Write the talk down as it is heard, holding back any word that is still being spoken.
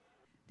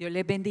Dios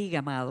les bendiga,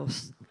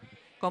 amados.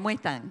 ¿Cómo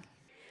están?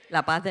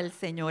 La paz del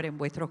Señor en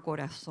vuestros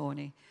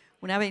corazones.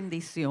 Una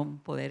bendición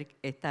poder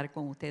estar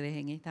con ustedes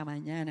en esta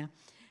mañana.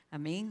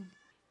 Amén.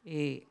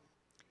 En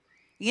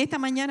esta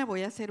mañana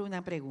voy a hacer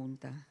una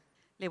pregunta.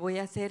 Le voy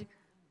a hacer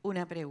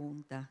una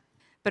pregunta.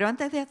 Pero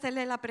antes de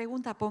hacerle la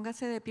pregunta,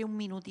 póngase de pie un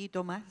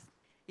minutito más.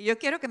 Y yo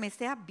quiero que me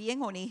sea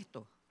bien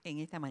honesto en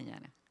esta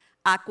mañana.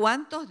 ¿A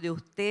cuántos de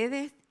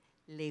ustedes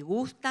le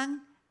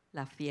gustan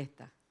las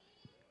fiestas?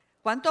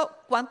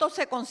 ¿Cuántos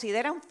se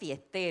consideran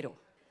fiesteros?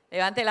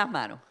 Levante las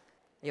manos.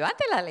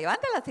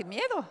 Levántela sin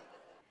miedo.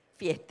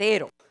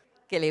 Fiestero,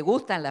 que le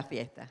gustan las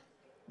fiestas.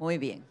 Muy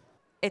bien.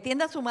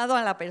 Extienda su mano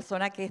a la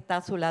persona que está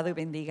a su lado y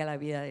bendiga la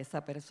vida de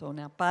esa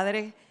persona.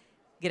 Padre,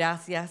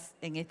 gracias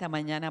en esta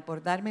mañana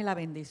por darme la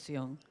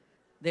bendición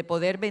de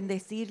poder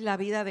bendecir la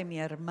vida de mi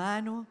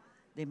hermano,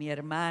 de mi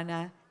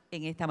hermana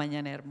en esta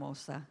mañana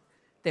hermosa.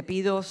 Te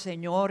pido,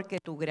 Señor, que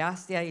tu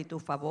gracia y tu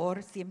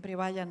favor siempre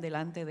vayan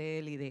delante de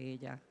él y de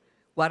ella.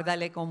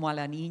 Guárdale como a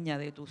la niña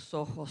de tus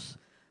ojos.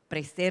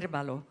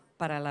 Presérvalo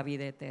para la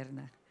vida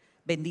eterna.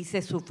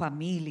 Bendice su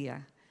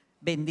familia,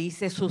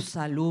 bendice su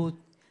salud,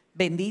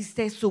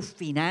 bendice sus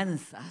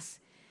finanzas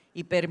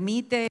y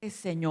permite,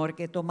 Señor,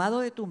 que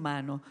tomado de tu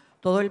mano,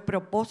 todo el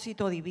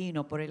propósito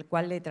divino por el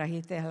cual le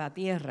trajiste a la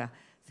tierra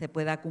se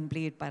pueda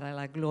cumplir para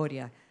la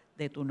gloria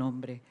de tu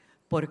nombre.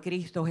 Por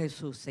Cristo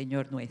Jesús,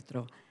 Señor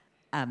nuestro.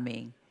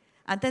 Amén.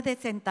 Antes de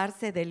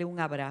sentarse, dele un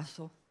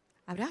abrazo.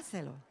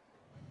 Abrácelo.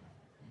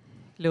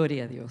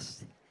 Gloria a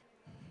Dios.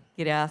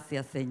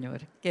 Gracias,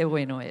 Señor. Qué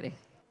bueno eres.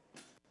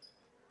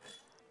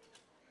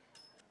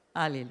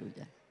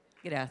 Aleluya.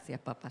 Gracias,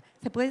 papá.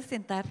 ¿Se puede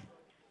sentar?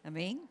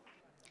 Amén.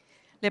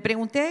 Le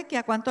pregunté que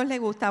a cuántos le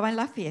gustaban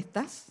las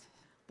fiestas,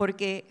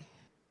 porque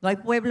no hay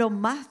pueblo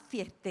más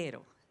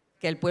fiestero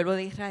que el pueblo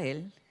de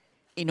Israel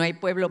y no hay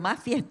pueblo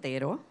más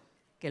fiestero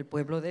que el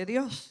pueblo de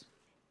Dios.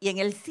 Y en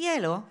el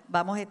cielo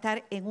vamos a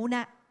estar en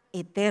una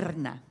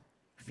eterna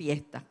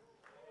fiesta.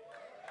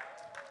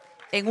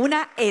 En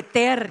una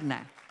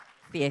eterna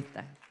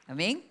fiesta.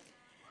 Amén.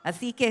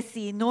 Así que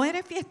si no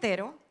eres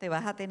fiestero, te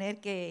vas a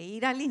tener que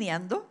ir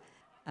alineando.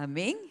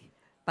 Amén.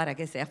 Para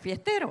que seas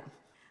fiestero.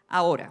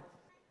 Ahora,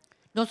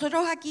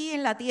 nosotros aquí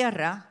en la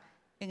tierra,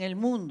 en el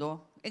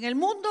mundo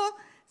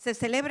se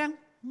celebran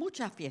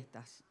muchas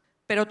fiestas.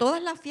 Pero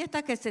todas las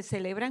fiestas que se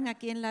celebran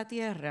aquí en la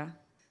tierra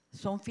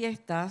son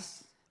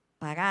fiestas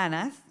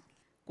paganas,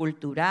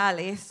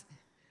 culturales,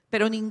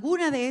 pero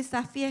ninguna de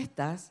esas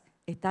fiestas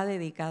está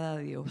dedicada a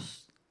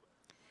Dios.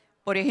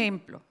 Por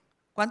ejemplo,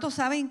 ¿cuántos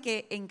saben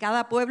que en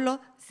cada pueblo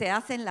se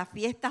hacen las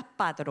fiestas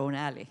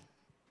patronales?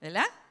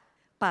 ¿Verdad?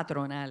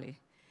 Patronales.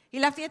 Y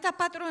las fiestas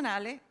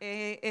patronales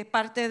es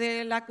parte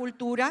de la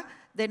cultura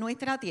de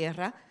nuestra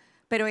tierra,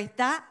 pero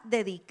está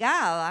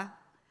dedicada,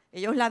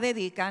 ellos la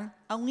dedican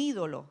a un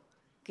ídolo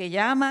que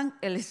llaman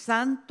el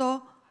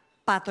santo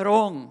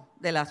patrón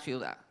de la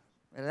ciudad,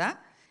 ¿verdad?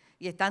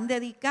 Y están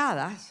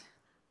dedicadas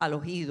a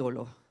los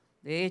ídolos.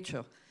 De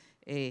hecho,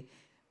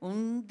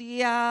 un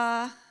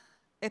día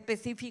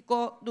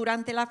específico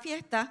durante la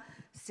fiesta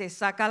se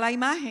saca la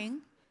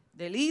imagen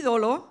del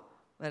ídolo,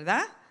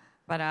 ¿verdad?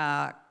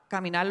 Para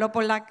caminarlo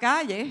por la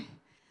calle.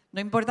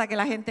 No importa que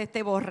la gente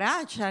esté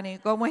borracha ni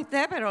cómo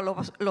esté, pero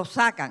lo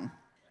sacan,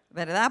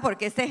 ¿verdad?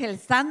 Porque ese es el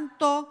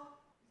santo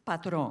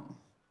patrón.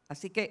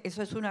 Así que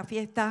eso es una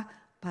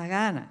fiesta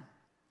pagana.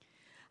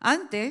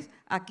 Antes,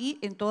 aquí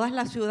en todas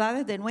las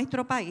ciudades de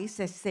nuestro país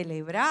se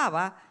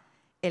celebraba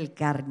el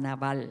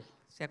carnaval.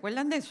 ¿Se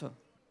acuerdan de eso?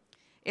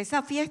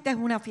 Esa fiesta es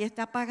una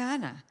fiesta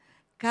pagana.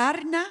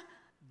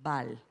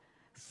 Carnaval.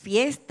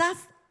 Fiestas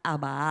a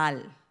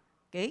Baal.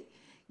 ¿Okay?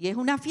 Y es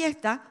una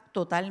fiesta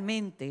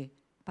totalmente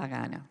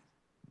pagana.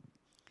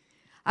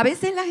 A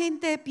veces la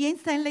gente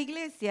piensa en la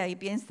iglesia y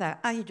piensa,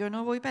 ay, yo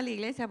no voy para la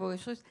iglesia porque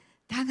eso es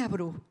tan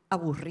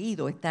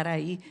aburrido estar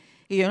ahí.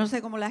 Y yo no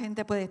sé cómo la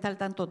gente puede estar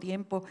tanto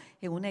tiempo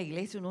en una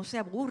iglesia. Uno se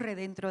aburre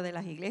dentro de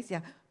las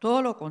iglesias.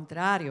 Todo lo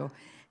contrario.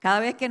 Cada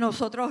vez que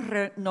nosotros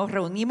nos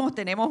reunimos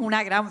tenemos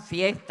una gran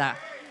fiesta.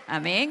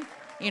 Amén.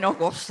 Y nos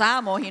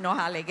gozamos y nos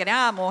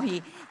alegramos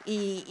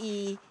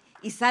y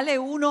sale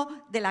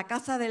uno de la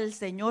casa del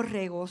Señor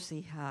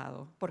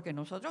regocijado. Porque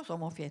nosotros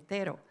somos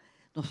fiesteros.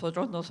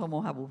 Nosotros no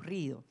somos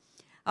aburridos.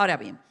 Ahora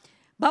bien,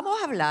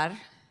 vamos a hablar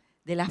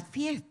de las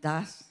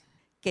fiestas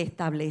que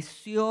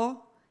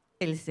estableció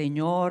el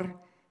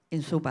Señor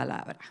en su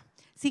palabra.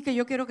 Así que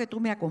yo quiero que tú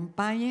me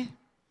acompañes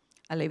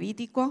a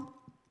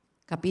Levítico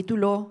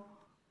capítulo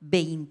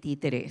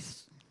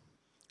 23.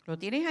 ¿Lo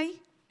tienes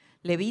ahí?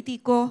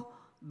 Levítico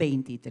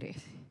 23.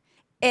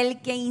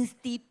 El que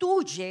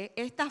instituye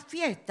estas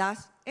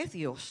fiestas es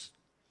Dios.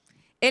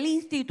 Él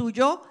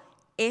instituyó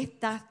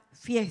estas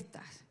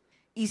fiestas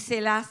y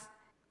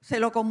se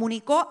lo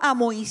comunicó a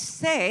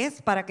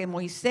Moisés para que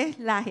Moisés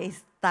las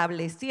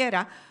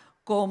estableciera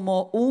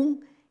como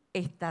un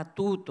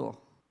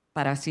estatuto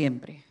para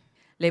siempre.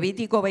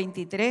 Levítico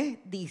 23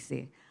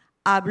 dice,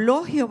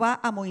 habló Jehová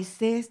a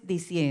Moisés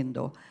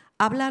diciendo,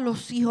 habla a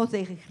los hijos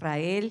de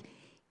Israel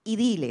y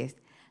diles,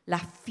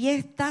 las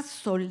fiestas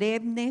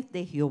solemnes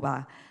de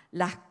Jehová,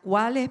 las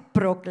cuales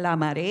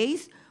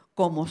proclamaréis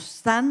como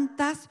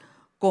santas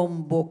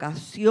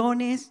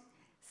convocaciones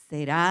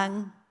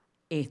serán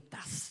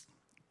estas.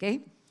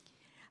 ¿Okay?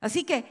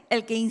 Así que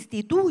el que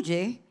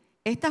instituye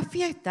esta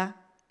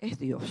fiesta es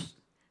Dios.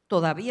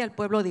 Todavía el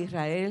pueblo de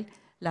Israel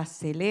la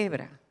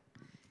celebra.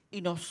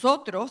 Y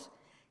nosotros,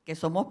 que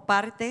somos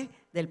parte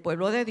del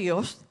pueblo de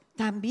Dios,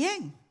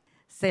 también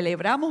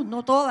celebramos,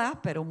 no todas,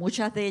 pero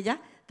muchas de ellas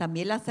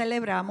también las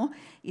celebramos.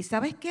 Y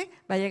 ¿sabes qué?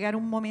 Va a llegar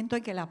un momento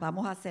en que las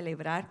vamos a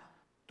celebrar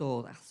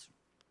todas.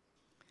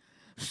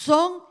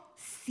 Son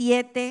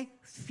 7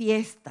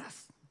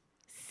 fiestas.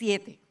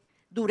 7.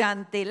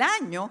 Durante el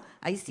año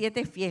hay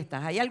 7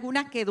 fiestas. Hay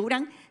algunas que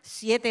duran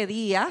 7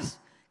 días,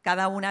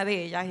 cada una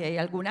de ellas, y hay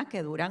algunas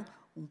que duran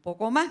un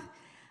poco más.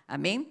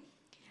 Amén.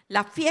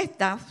 Las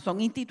fiestas son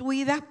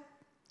instituidas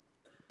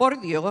por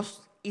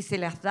Dios y se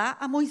las da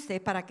a Moisés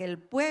para que el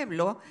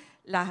pueblo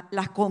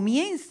las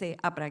comience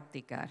a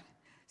practicar.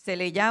 Se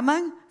le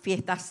llaman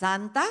fiestas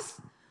santas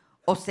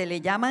o se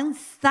le llaman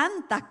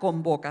santas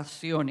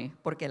convocaciones,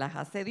 porque las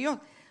hace Dios.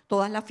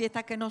 Todas las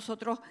fiestas que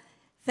nosotros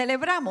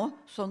celebramos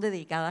son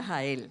dedicadas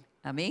a Él,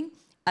 amén,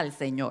 al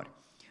Señor.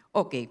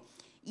 Ok,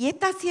 y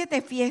estas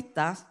 7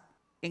 fiestas,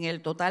 en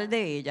el total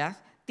de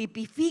ellas,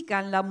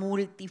 tipifican la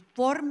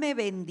multiforme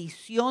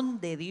bendición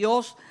de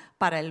Dios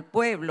para el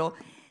pueblo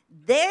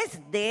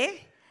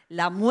desde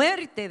la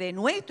muerte de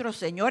nuestro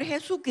Señor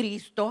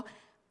Jesucristo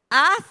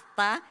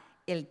hasta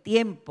el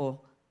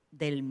tiempo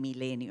del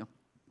milenio.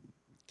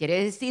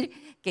 Quiere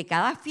decir que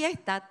cada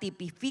fiesta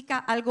tipifica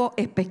algo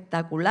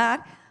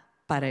espectacular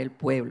para el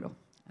pueblo.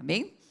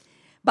 Amén.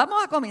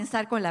 Vamos a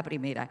comenzar con la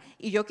primera.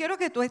 Y yo quiero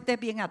que tú estés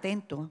bien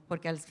atento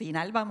porque al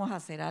final vamos a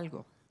hacer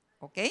algo.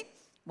 ¿Ok?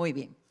 Muy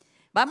bien.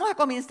 Vamos a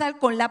comenzar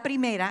con la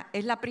primera,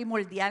 es la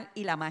primordial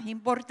y la más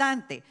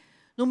importante.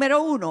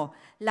 Número 1,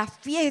 la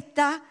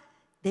fiesta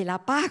de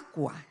la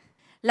Pascua.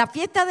 La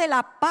fiesta de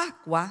la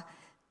Pascua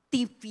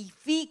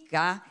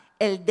tipifica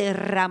el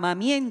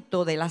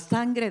derramamiento de la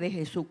sangre de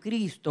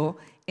Jesucristo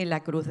en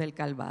la cruz del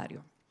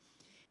Calvario.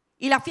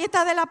 Y la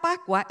fiesta de la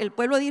Pascua, el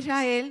pueblo de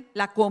Israel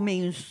la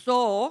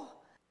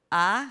comenzó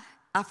a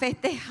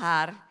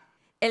festejar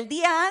el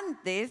día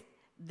antes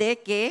de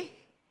que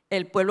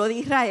el pueblo de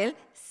Israel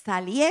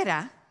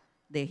saliera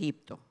de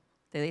Egipto.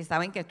 Ustedes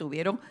saben que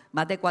estuvieron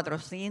más de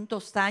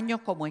 400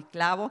 años como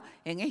esclavos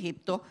en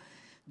Egipto.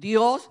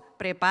 Dios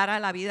prepara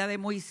la vida de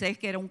Moisés,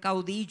 que era un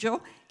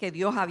caudillo que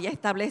Dios había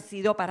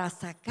establecido para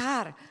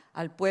sacar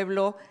al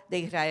pueblo de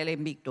Israel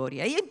en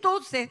victoria. Y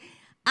entonces,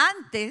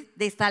 antes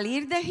de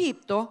salir de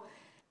Egipto,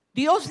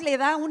 Dios le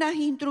da unas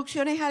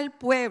instrucciones al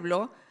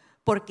pueblo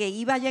porque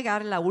iba a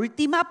llegar la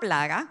última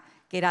plaga,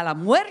 que era la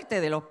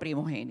muerte de los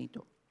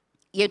primogénitos.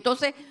 Y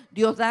entonces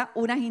Dios da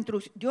unas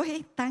instrucciones. Dios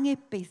es tan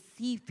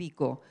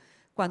específico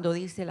cuando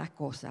dice las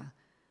cosas.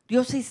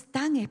 Dios es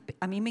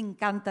a mí me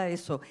encanta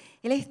eso.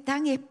 Él es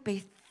tan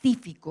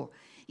específico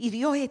y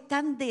Dios es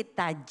tan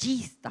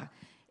detallista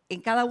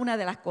en cada una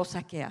de las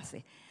cosas que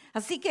hace.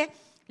 Así que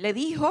le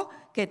dijo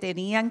que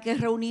tenían que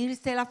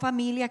reunirse la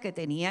familia, que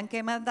tenían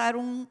que mandar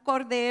un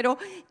cordero,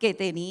 que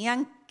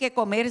tenían que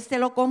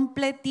comérselo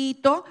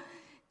completito,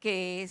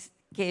 que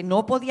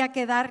no podía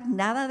quedar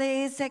nada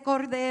de ese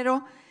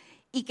cordero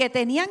y que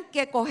tenían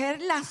que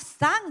coger la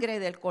sangre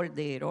del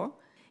cordero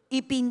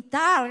y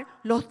pintar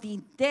los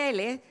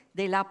dinteles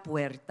de la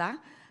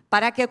puerta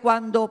para que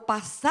cuando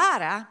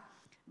pasara,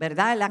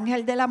 ¿verdad?, el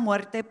ángel de la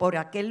muerte por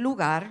aquel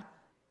lugar,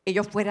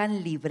 ellos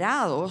fueran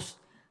librados,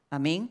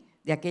 amén,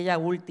 de aquella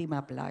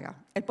última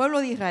plaga. El pueblo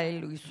de Israel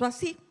lo hizo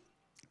así.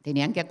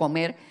 Tenían que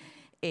comer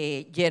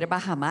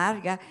hierbas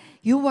amargas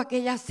y hubo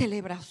aquella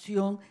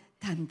celebración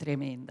tan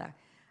tremenda.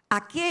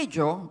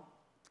 Aquello,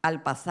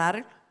 al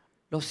pasar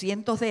los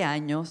cientos de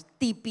años,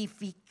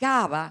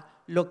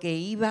 tipificaba lo que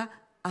iba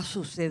a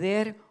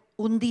suceder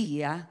un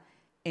día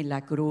en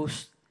la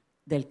cruz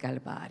del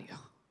Calvario.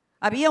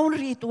 Había un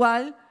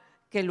ritual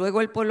que luego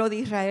el pueblo de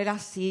Israel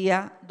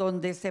hacía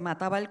donde se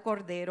mataba el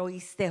cordero y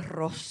se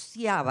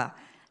rociaba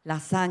la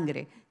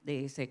sangre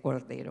de ese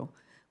cordero.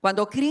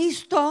 Cuando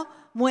Cristo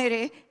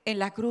muere en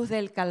la cruz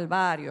del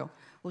Calvario,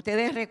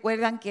 ustedes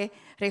recuerdan que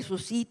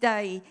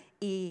resucita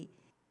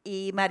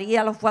y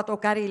María lo fue a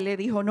tocar y le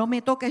dijo, no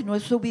me toques, no he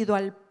subido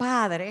al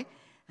Padre.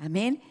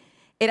 Amén.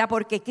 Era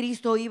porque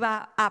Cristo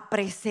iba a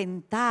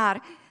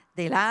presentar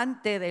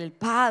delante del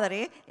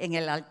Padre en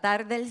el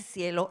altar del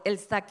cielo el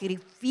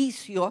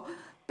sacrificio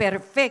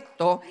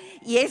perfecto,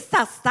 y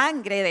esa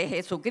sangre de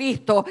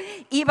Jesucristo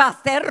iba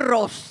a ser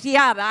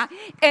rociada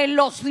en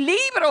los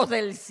libros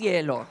del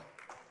cielo.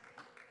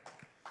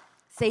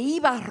 Se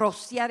iba a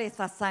rociar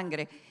esa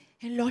sangre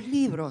en los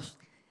libros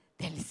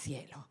del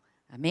cielo.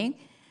 Amén.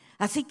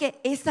 Así que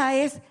esa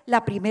es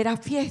la primera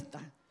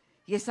fiesta.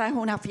 Y esa es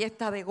una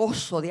fiesta de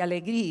gozo, de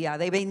alegría,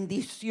 de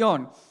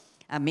bendición.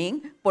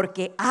 Amén.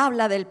 Porque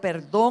habla del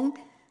perdón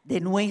de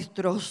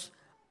nuestros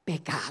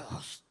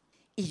pecados.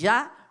 Y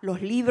ya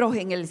los libros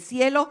en el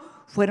cielo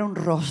fueron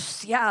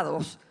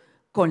rociados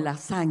con la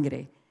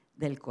sangre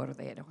del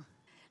Cordero.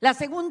 La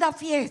segunda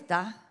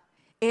fiesta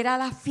era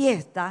la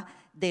fiesta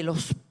de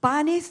los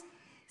panes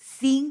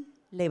sin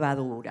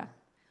levadura.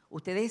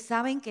 Ustedes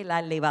saben que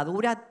la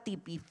levadura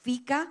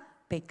tipifica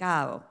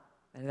pecado,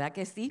 ¿verdad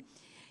que sí?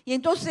 Y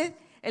entonces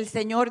el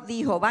Señor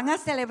dijo, van a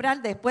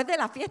celebrar después de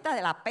la fiesta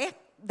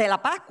de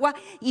la Pascua,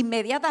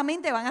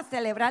 inmediatamente van a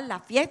celebrar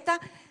la fiesta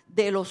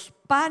de los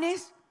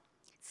panes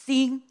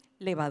sin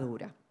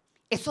levadura.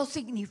 Eso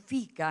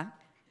significa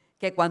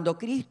que cuando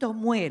Cristo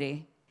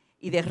muere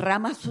y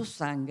derrama su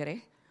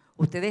sangre,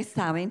 ustedes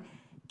saben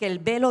que el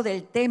velo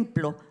del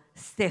templo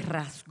se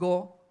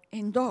rasgó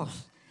en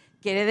dos.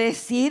 Quiere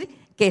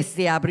decir que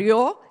se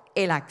abrió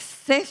el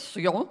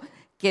acceso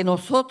que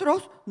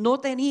nosotros no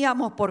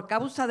teníamos por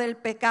causa del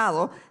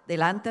pecado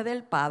delante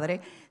del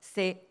Padre.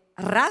 Se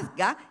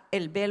rasga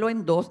el velo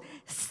en dos,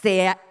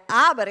 se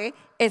abre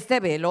ese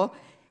velo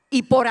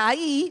y por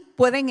ahí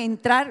pueden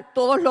entrar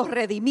todos los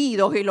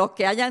redimidos y los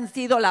que hayan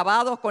sido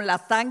lavados con la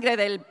sangre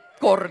del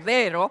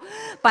Cordero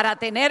para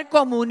tener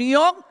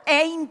comunión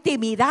e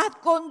intimidad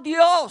con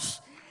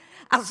Dios.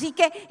 Así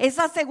que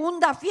esa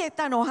segunda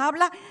fiesta nos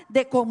habla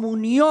de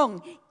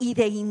comunión y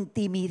de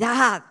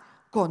intimidad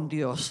con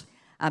Dios.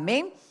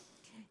 Amén.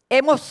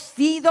 Hemos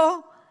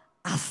sido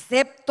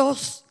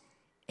aceptos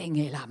en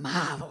el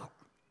amado.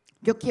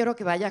 Yo quiero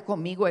que vaya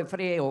conmigo a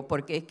Hebreo,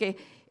 porque es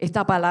que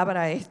esta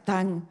palabra es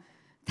tan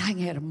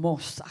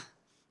hermosa,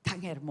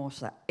 tan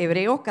hermosa.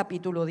 Hebreos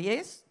capítulo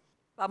 10,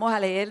 vamos a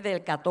leer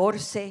del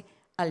 14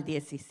 al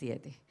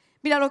 17.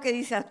 Mira lo que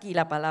dice aquí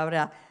la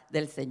palabra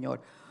del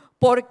Señor.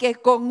 Porque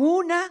con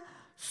una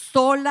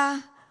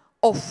sola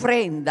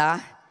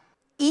ofrenda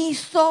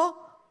hizo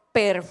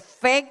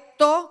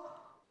perfecto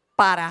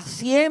para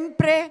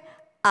siempre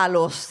a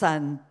los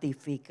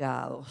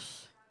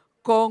santificados.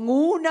 Con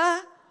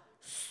una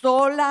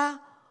sola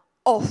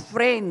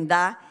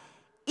ofrenda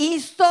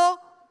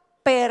hizo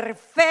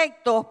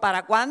perfectos.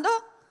 ¿Para cuándo?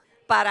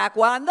 ¿Para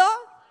cuándo?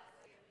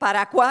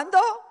 ¿Para cuándo?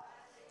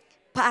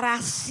 Para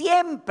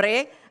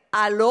siempre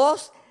a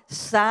los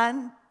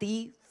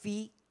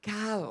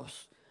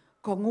santificados.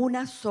 Con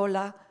una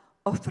sola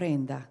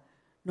ofrenda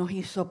nos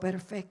hizo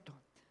perfecto.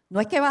 No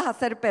es que vas a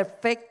ser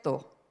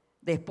perfecto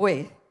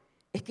después,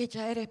 es que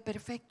ya eres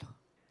perfecto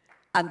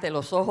ante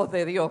los ojos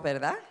de Dios,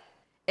 ¿verdad?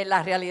 En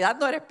la realidad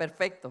no eres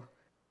perfecto,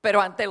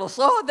 pero ante los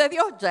ojos de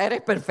Dios ya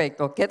eres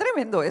perfecto. Qué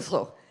tremendo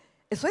eso.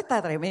 Eso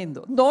está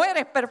tremendo. No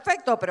eres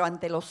perfecto, pero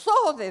ante los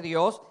ojos de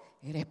Dios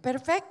eres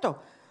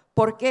perfecto.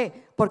 ¿Por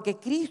qué? Porque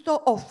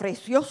Cristo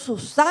ofreció su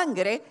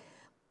sangre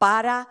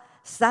para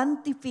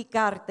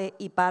santificarte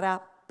y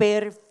para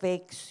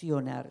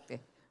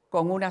perfeccionarte.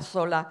 Con una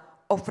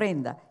sola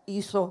ofrenda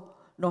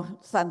nos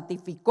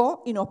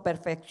santificó y nos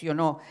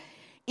perfeccionó.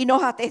 Y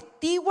nos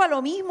atestigua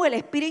lo mismo el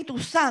Espíritu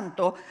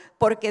Santo,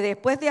 porque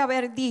después de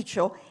haber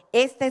dicho,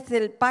 este es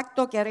el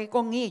pacto que haré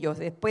con ellos,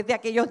 después de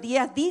aquellos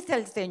días, dice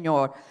el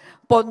Señor,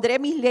 pondré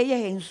mis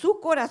leyes en sus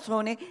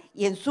corazones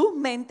y en sus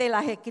mentes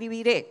las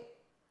escribiré.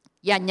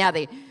 Y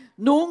añade,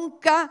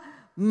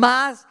 nunca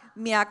más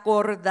me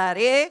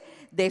acordaré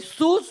de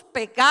sus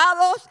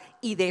pecados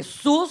y de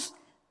sus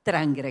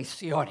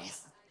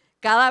transgresiones.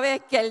 Cada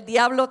vez que el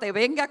diablo te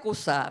venga a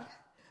acusar,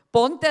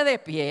 ponte de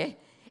pie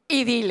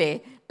y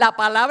dile, la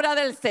palabra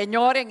del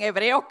Señor en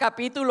Hebreos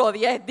capítulo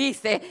 10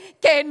 dice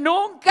que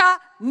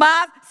nunca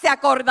más se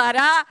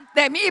acordará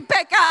de mi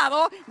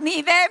pecado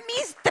ni de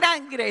mis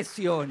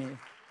transgresiones.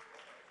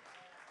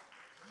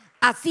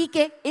 Así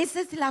que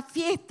esa es la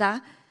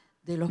fiesta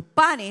de los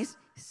panes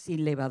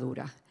sin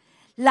levadura.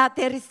 La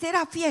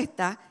tercera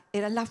fiesta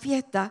era la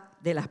fiesta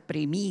de las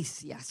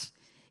primicias.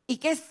 ¿Y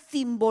qué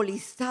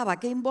simbolizaba,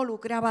 qué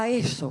involucraba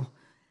eso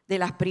de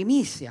las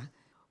primicias?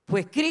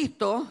 Pues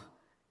Cristo,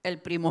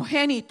 el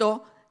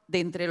primogénito de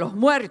entre los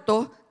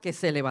muertos que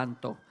se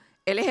levantó.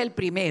 Él es el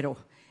primero.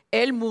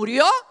 Él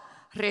murió,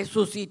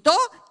 resucitó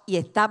y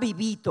está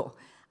vivito.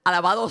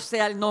 Alabado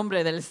sea el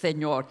nombre del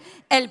Señor.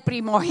 El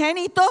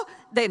primogénito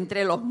de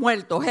entre los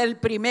muertos, el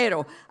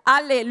primero.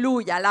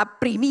 Aleluya, la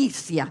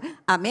primicia.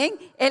 Amén.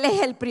 Él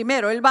es el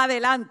primero, Él va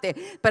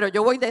adelante, pero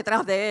yo voy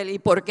detrás de Él. Y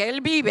porque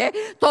Él vive,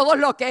 todos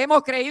los que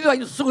hemos creído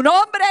en su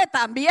nombre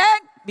también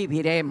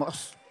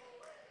viviremos.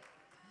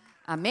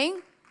 Amén.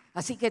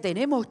 Así que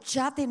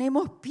ya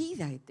tenemos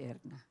vida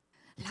eterna.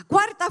 La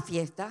cuarta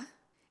fiesta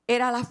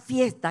era la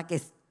fiesta que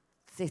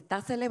se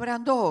está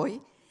celebrando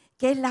hoy,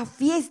 que es la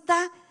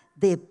fiesta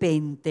de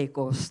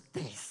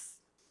Pentecostés,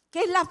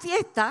 que es la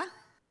fiesta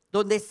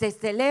donde se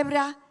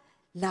celebra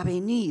la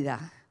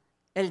venida,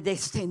 el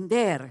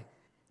descender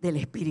del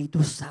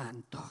Espíritu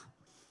Santo.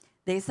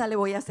 De esa le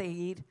voy a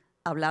seguir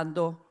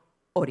hablando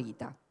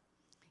ahorita.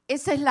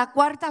 Esa es la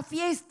cuarta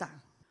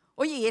fiesta.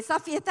 Oye, y esa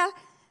fiesta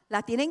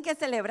la tienen que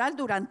celebrar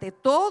durante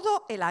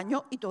todo el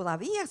año y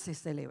todavía se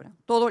celebra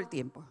todo el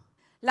tiempo.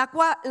 La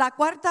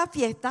cuarta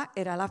fiesta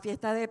era la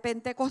fiesta de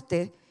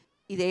Pentecostés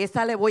y de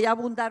esa le voy a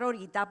abundar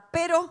ahorita,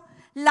 pero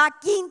la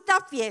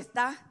quinta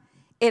fiesta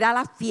era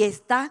la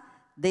fiesta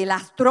de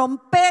las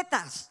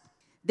trompetas.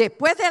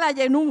 Después de la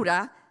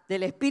llenura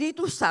del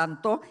Espíritu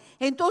Santo,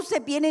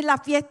 entonces viene la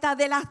fiesta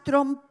de las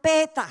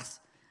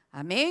trompetas.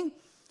 Amén.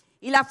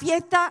 Y la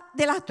fiesta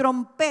de las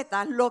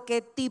trompetas lo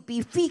que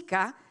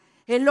tipifica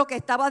es lo que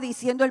estaba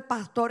diciendo el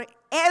pastor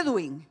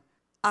Edwin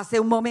hace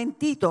un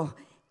momentito.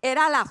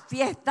 Era la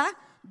fiesta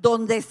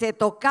donde se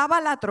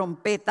tocaba la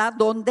trompeta,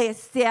 donde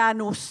se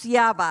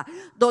anunciaba,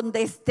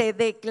 donde se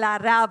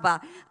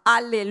declaraba,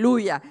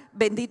 aleluya,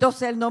 bendito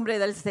sea el nombre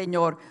del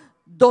Señor,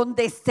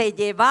 donde se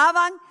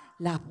llevaban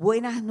las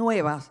buenas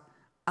nuevas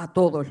a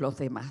todos los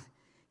demás.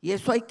 Y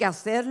eso hay que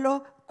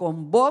hacerlo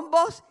con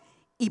bombos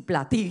y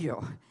platillos.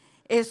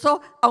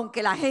 Eso,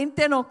 aunque la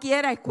gente no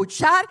quiera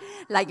escuchar,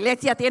 la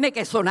iglesia tiene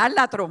que sonar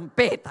la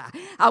trompeta.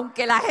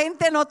 Aunque la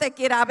gente no te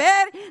quiera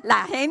ver,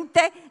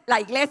 la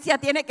iglesia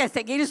tiene que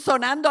seguir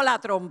sonando la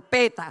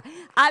trompeta.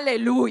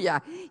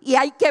 Aleluya. Y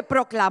hay que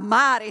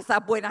proclamar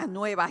esas buenas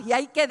nuevas. Y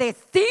hay que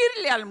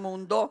decirle al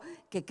mundo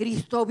que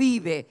Cristo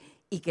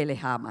vive y que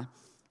les ama.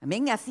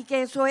 Amén. Así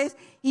que eso es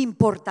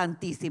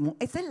importantísimo.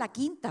 Esa es la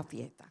quinta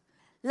fiesta.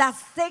 La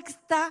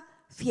sexta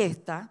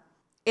fiesta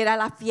era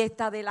la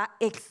fiesta de la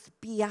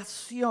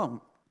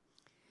expiación.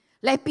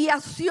 La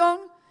expiación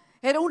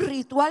era un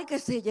ritual que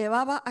se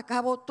llevaba a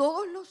cabo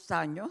todos los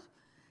años,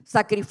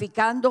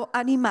 sacrificando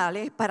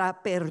animales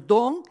para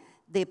perdón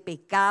de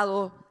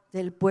pecados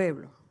del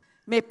pueblo.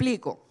 Me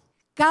explico.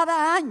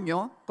 Cada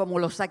año, como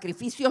los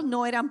sacrificios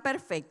no eran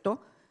perfectos,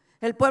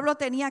 el pueblo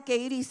tenía que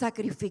ir y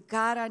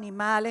sacrificar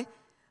animales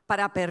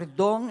para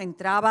perdón.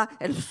 Entraba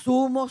el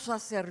sumo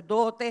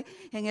sacerdote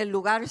en el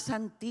lugar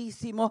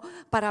santísimo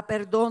para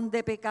perdón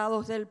de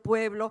pecados del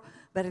pueblo,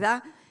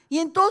 ¿verdad? Y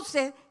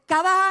entonces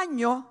cada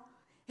año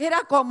era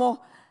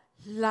como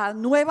la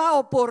nueva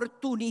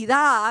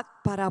oportunidad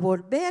para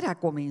volver a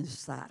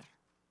comenzar.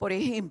 Por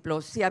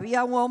ejemplo, si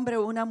había un hombre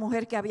o una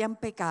mujer que habían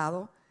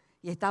pecado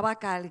y estaba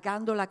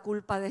cargando la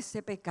culpa de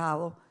ese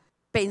pecado,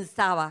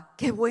 pensaba,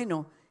 qué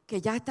bueno que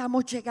ya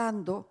estamos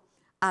llegando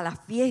a la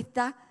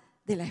fiesta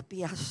de la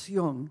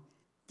expiación.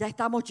 Ya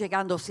estamos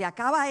llegando, se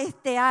acaba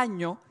este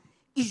año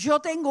y yo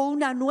tengo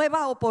una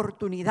nueva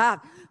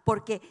oportunidad,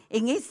 porque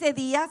en ese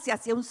día se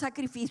hacía un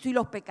sacrificio y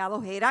los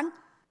pecados eran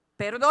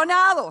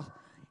perdonados.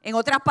 En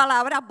otras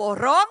palabras,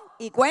 borrón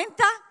y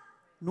cuenta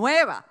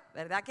nueva,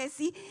 ¿verdad que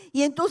sí?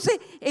 Y entonces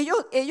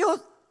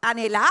ellos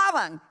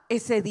anhelaban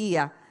ese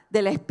día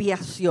de la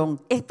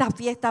expiación. Esta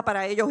fiesta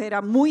para ellos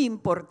era muy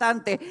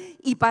importante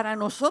y para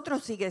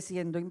nosotros sigue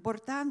siendo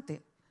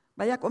importante.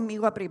 Vaya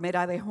conmigo a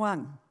Primera de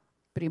Juan,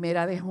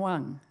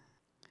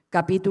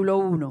 capítulo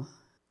 1,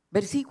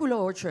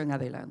 versículo 8 en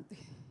adelante.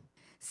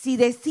 Si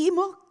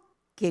decimos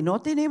que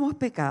no tenemos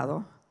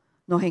pecado,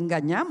 nos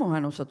engañamos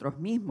a nosotros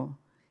mismos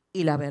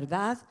y la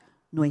verdad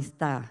no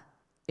está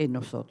en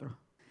nosotros.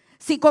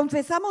 Si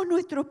confesamos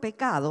nuestros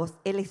pecados,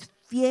 Él es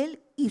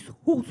fiel y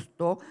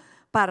justo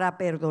para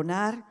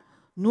perdonar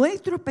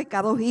nuestros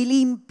pecados y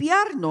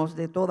limpiarnos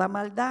de toda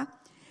maldad.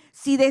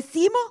 Si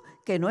decimos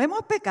que no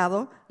hemos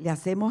pecado, le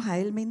hacemos a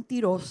Él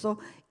mentiroso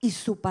y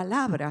su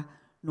palabra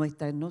no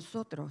está en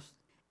nosotros.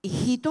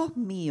 Hijitos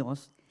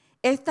míos,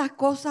 estas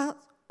cosas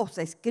os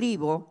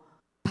escribo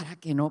para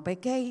que no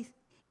pequéis.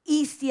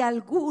 Y si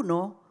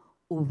alguno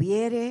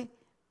hubiere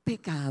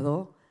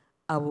pecado,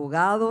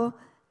 abogado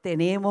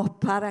tenemos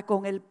para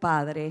con el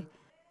Padre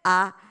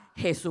a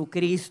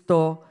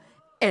Jesucristo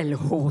el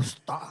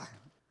justo.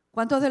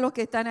 ¿Cuántos de los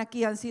que están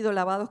aquí han sido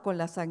lavados con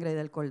la sangre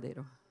del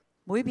Cordero?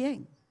 Muy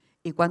bien.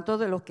 ¿Y cuántos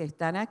de los que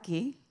están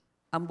aquí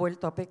han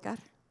vuelto a pecar?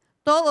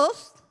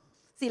 Todos.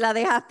 Si la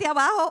dejaste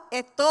abajo,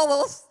 es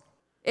todos.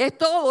 Es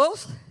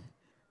todos.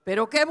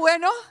 Pero qué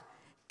bueno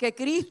que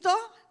Cristo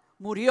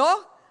murió,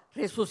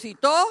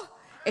 resucitó,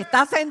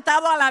 está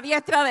sentado a la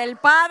diestra del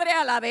Padre,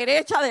 a la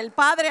derecha del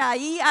Padre,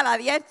 ahí a la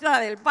diestra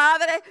del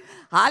Padre.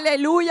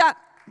 Aleluya.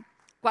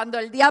 Cuando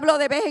el diablo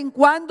de vez en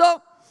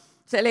cuando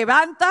se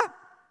levanta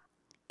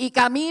y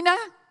camina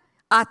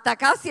hasta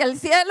casi el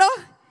cielo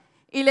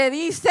y le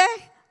dice,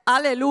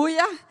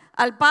 aleluya,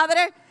 al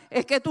Padre,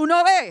 es que tú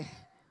no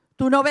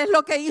ves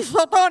lo que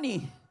hizo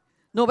Tony,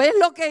 no ves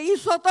lo que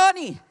hizo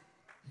Tony.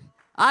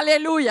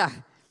 Aleluya.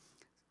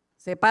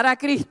 Se para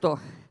Cristo,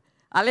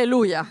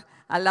 aleluya,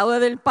 al lado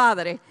del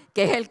Padre,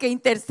 que es el que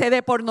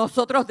intercede por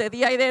nosotros de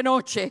día y de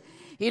noche,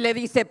 y le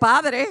dice,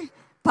 Padre,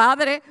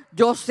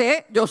 yo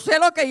sé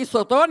lo que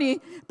hizo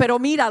Tony, pero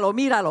míralo.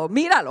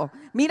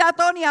 Mira a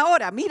Tony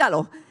ahora,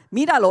 míralo,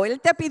 él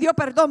te pidió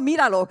perdón,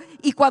 míralo.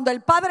 Y cuando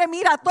el Padre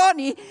mira a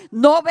Tony,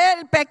 no ve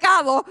el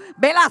pecado,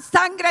 ve la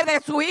sangre de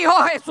su Hijo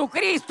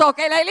Jesucristo,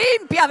 que le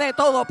limpia de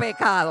todo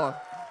pecado.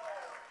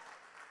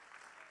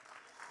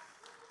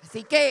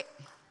 Así que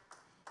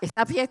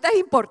esta fiesta es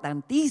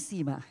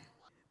importantísima,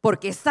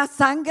 porque esa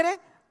sangre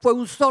fue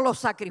un solo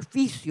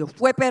sacrificio,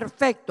 fue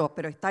perfecto,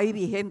 pero está ahí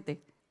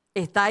vigente.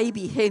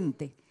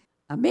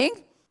 Amén.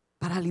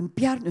 Para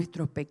limpiar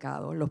nuestros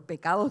pecados, los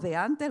pecados de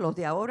antes, los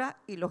de ahora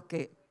y los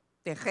que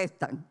te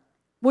gestan.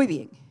 Muy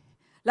bien.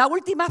 La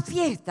última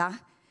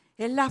fiesta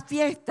es la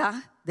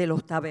fiesta de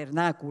los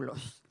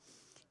tabernáculos,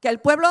 que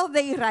el pueblo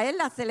de Israel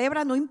la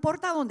celebra no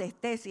importa dónde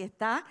esté, si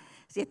está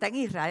en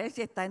Israel,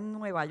 si está en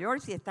Nueva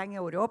York, si está en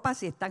Europa,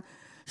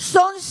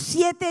 Son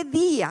 7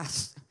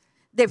 días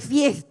de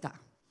fiesta.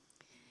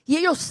 Y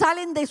ellos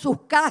salen de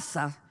sus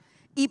casas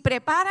y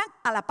preparan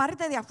a la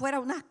parte de afuera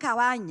unas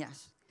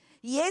cabañas.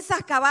 Y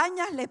esas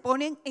cabañas le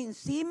ponen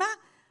encima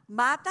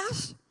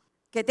matas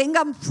que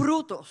tengan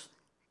frutos,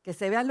 que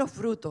se vean los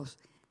frutos.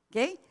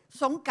 ¿Okay?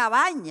 Son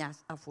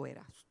cabañas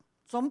afuera,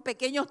 son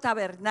pequeños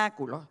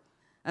tabernáculos.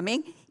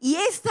 Amén. Y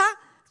esta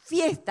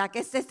fiesta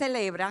que se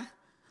celebra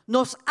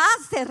nos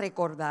hace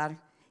recordar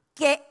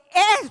que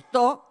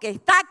esto que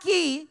está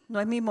aquí no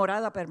es mi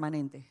morada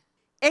permanente.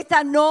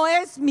 Esta no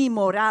es mi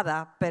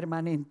morada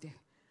permanente.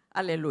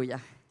 Aleluya.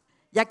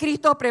 Ya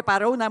Cristo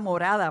preparó una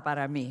morada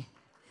para mí.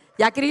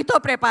 Ya Cristo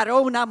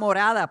preparó una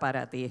morada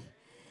para ti.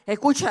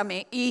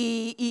 Escúchame,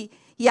 y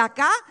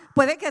acá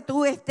puede que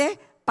tú estés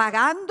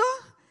pagando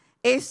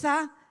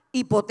esa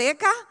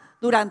hipoteca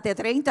durante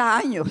 30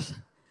 años.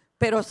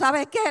 Pero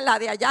 ¿sabes qué? La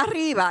de allá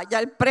arriba, ya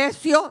el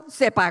precio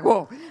se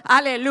pagó.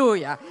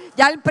 Aleluya.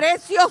 Ya el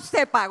precio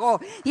se pagó.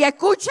 Y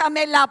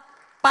escúchame, la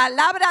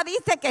palabra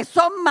dice que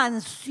son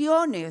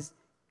mansiones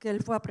que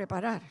Él fue a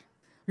preparar.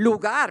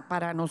 Lugar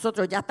para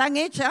nosotros. Ya están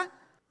hechas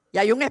y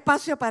hay un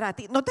espacio para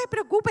ti. No te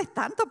preocupes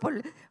tanto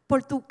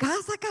por tu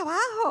casa acá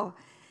abajo.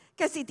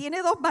 Que si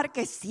tiene 2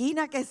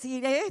 marquesinas, que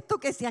si esto,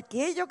 que si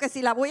aquello, que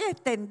si la voy a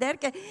extender.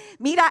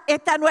 Mira,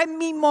 esta no es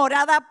mi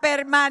morada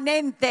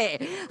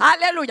permanente.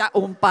 Aleluya.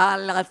 Un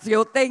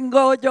palacio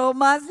tengo yo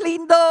más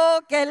lindo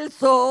que el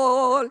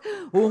sol.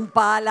 Un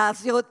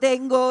palacio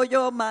tengo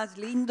yo más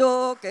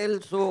lindo que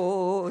el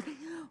sol.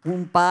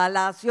 Un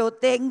palacio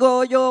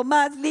tengo yo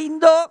más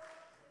lindo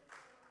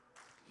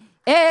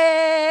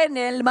en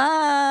el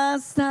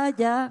más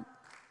allá.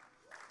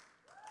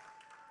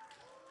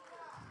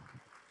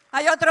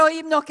 Hay otro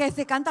himno que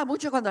se canta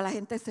mucho cuando la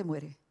gente se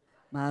muere.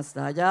 Más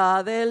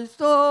allá del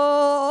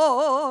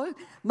sol,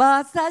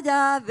 más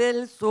allá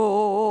del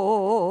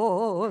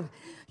sol.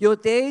 Yo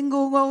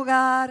tengo un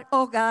hogar,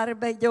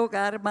 bello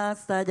hogar,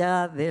 más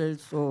allá del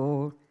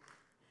sol.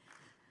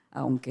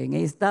 Aunque en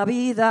esta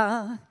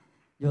vida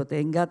yo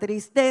tenga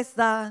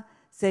tristeza,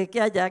 sé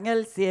que allá en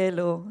el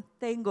cielo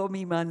tengo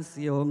mi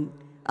mansión.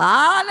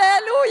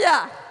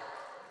 ¡Aleluya!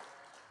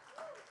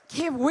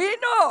 ¡Qué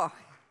bueno!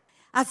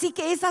 Así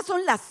que esas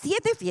son las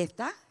 7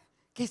 fiestas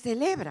que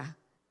celebra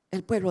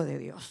el pueblo de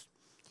Dios.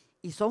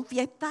 Y son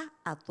fiestas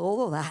a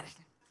todo dar.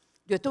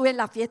 Yo estuve en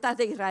las fiestas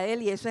de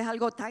Israel y eso es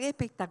algo tan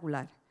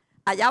espectacular.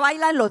 Allá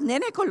bailan los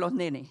nenes con los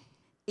nenes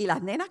y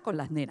las nenas con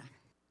las nenas.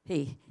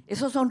 Sí,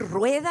 esos son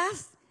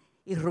ruedas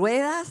y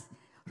ruedas,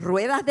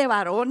 ruedas de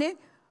varones,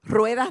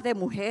 ruedas de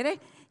mujeres.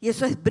 Y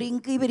eso es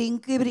brinca y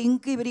brinca y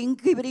brinca y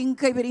brinca y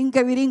brinca y brinca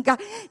y brinca.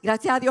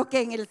 Gracias a Dios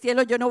que en el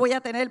cielo yo no voy a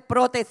tener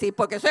prótesis,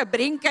 porque eso es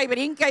brinca y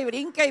brinca y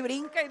brinca y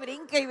brinca y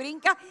brinca y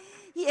brinca.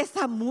 Y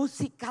esa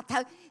música,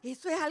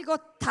 eso es algo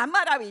tan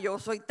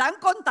maravilloso y tan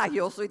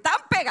contagioso y tan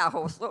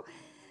pegajoso.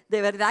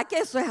 De verdad que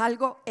eso es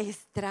algo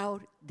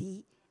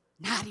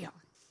extraordinario.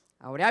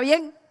 Ahora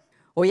bien,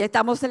 hoy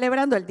estamos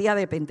celebrando el día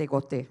de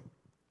Pentecostés.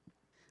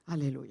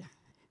 Aleluya.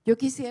 Yo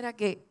quisiera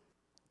que...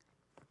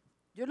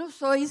 Yo no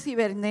soy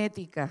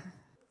cibernética,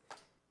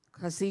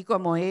 así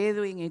como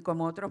Edwin y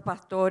como otros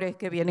pastores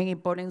que vienen y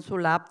ponen su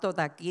laptop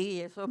aquí,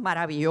 y eso es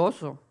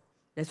maravilloso,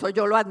 eso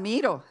yo lo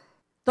admiro.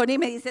 Tony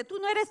me dice, tú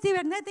no eres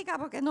cibernética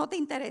porque no te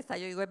interesa.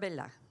 Yo digo, es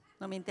verdad,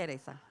 no me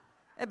interesa,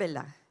 es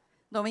verdad,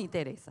 no me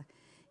interesa.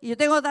 Y yo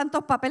tengo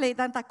tantos papeles y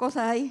tantas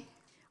cosas ahí.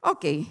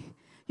 Ok,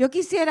 yo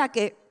quisiera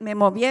que me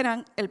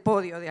movieran el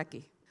podio de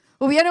aquí.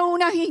 Hubieron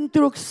unas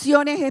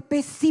instrucciones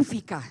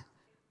específicas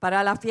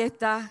para la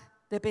fiesta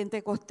de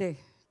Pentecostés.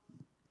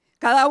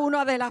 Cada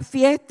una de las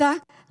fiestas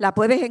la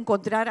puedes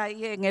encontrar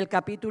ahí en el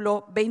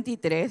capítulo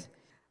 23.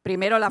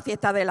 Primero la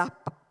fiesta de las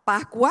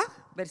Pascuas,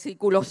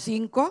 versículo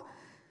 5.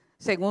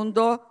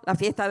 Segundo, la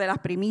fiesta de las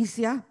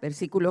primicias,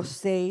 versículo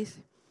 6.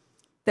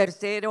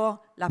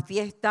 Tercero, la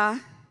fiesta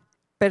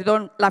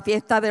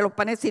de los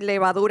panes sin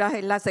levaduras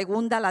es la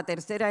segunda. La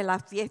tercera es la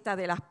fiesta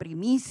de las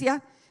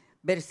primicias,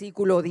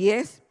 versículo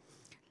 10.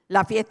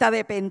 La fiesta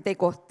de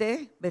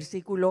Pentecostés,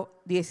 versículos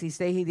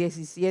 16 y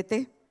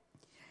 17.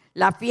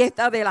 La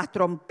fiesta de las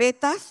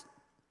trompetas,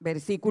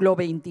 versículo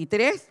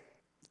 23.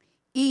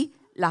 Y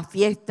la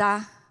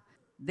fiesta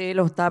de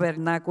los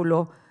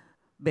tabernáculos,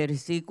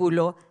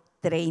 versículo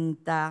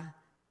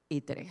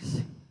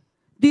 33.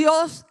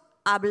 Dios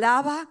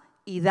hablaba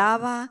y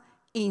daba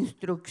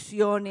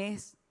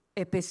instrucciones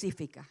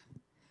específicas.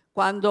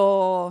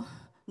 Cuando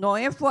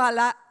Noé fue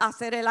a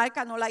hacer el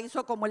arca, no la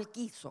hizo como él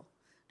quiso.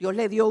 Dios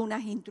le dio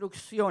unas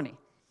instrucciones.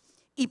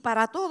 Y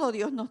para todo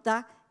Dios nos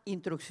da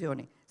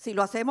instrucciones. Si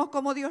lo hacemos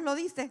como Dios lo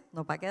dice,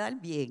 nos va a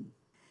quedar bien.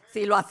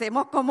 Si lo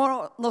hacemos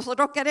como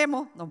nosotros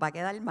queremos, nos va a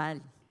quedar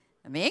mal.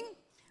 ¿Amén?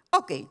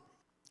 Ok,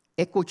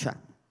 escucha.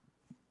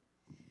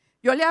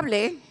 Yo le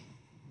hablé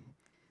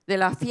de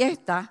la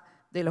fiesta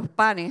de los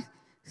panes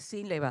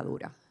sin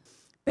levadura.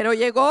 Pero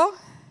llegó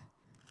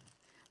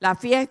la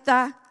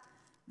fiesta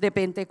de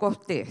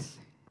Pentecostés.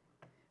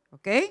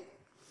 ¿Ok?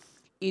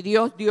 Y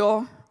Dios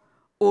dio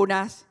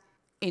unas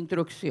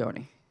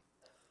instrucciones.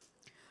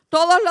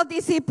 Todos los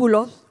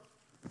discípulos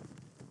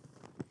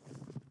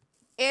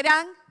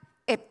eran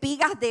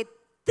espigas de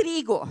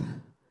trigo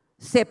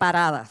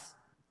separadas.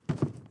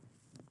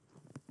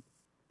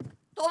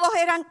 Todos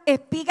eran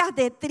espigas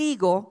de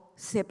trigo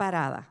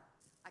separadas.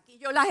 Aquí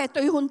yo las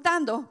estoy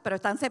juntando, pero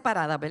están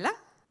separadas, ¿verdad?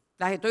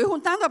 Las estoy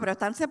juntando, pero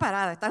están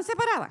separadas. ¿Están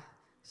separadas?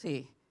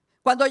 Sí.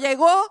 Cuando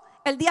llegó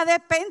el día de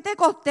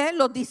Pentecostés,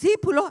 los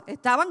discípulos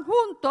estaban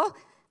juntos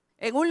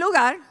en un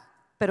lugar,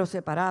 pero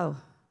separados,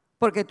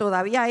 porque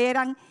todavía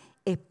eran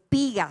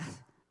espigas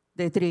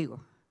de trigo.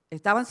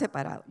 Estaban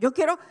separados. Yo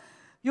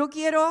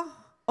quiero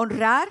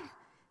honrar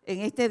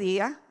en este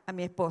día a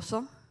mi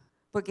esposo,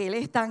 porque él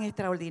es tan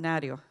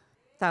extraordinario,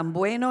 tan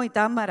bueno y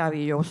tan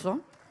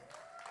maravilloso.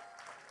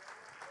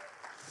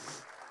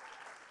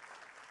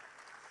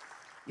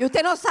 Y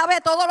usted no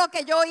sabe todo lo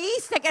que yo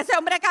hice, que ese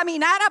hombre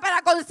caminara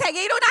para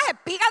conseguir unas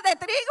espigas de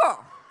trigo.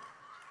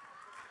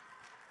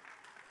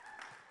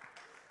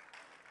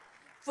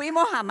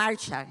 Fuimos a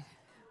Marshall,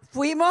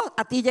 fuimos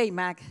a TJ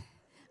Maxx,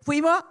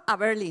 fuimos a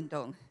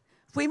Burlington,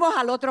 fuimos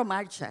al otro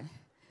Marshall,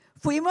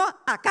 fuimos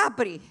a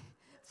Capri,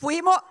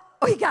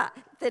 oiga,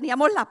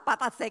 teníamos las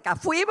patas secas,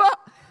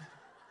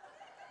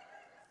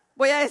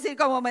 voy a decir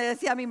como me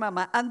decía mi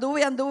mamá,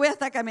 anduve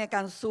hasta que me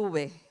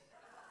cansube.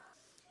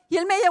 Y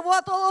él me llevó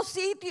a todos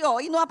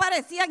sitios y no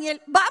aparecían. Y él,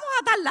 vamos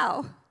a tal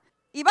lado,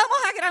 y vamos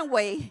a Grand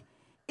Way,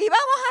 y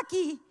vamos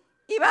aquí,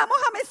 y vamos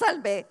a Me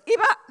Salvé.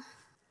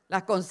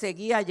 Las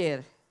conseguí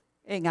ayer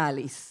en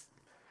Alice.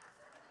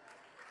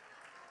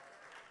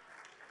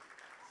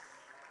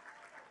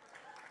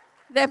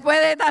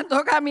 Después de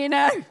tanto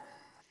caminar,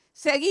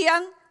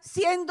 seguían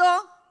siendo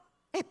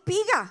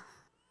espigas.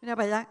 Mira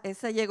para allá,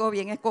 ese llegó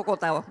bien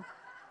escocotado.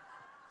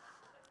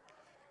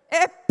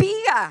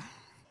 Espigas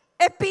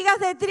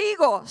de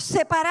trigo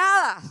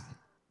separadas.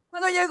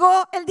 Cuando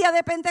llegó el día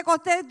de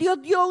Pentecostés, Dios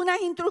dio unas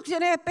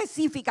instrucciones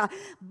específicas.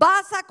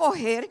 Vas a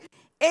coger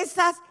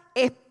esas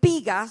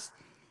espigas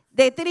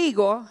de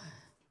trigo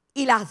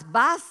y las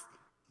vas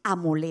a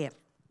moler.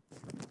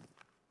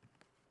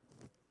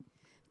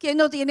 ¿Quién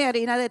no tiene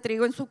harina de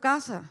trigo en su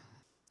casa?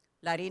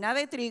 La harina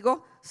de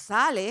trigo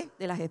sale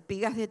de las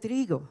espigas de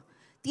trigo.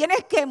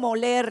 Tienes que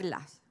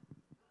molerlas,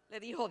 le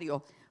dijo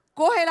Dios.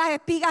 Coge las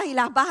espigas y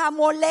las vas a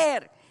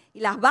moler. Y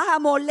las vas a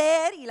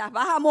moler, y las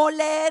vas a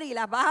moler, y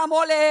las vas a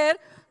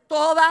moler,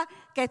 todas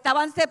que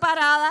estaban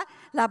separadas,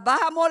 las vas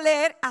a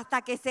moler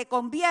hasta que se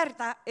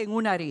convierta en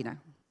una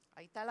harina.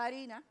 Ahí está la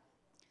harina,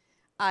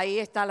 ahí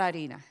está la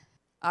harina.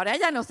 Ahora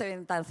ya no se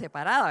ven tan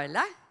separadas,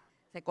 ¿verdad?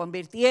 Se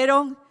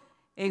convirtieron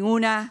en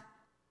una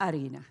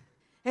harina.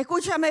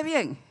 Escúchame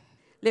bien,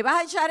 le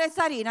vas a echar a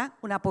esa harina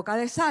una poca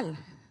de sal.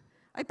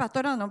 Ay,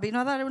 pastora, nos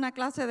vino a dar una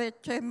clase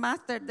de Chef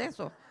Master de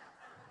eso.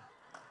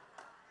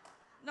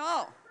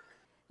 No.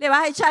 Le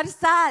vas a echar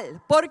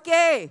sal. ¿Por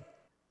qué?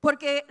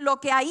 Porque lo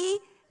que ahí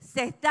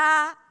se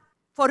está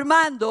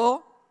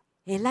formando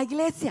es la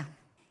iglesia.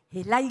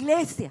 Es la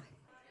iglesia.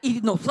 Y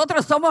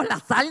nosotros somos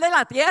la sal de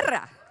la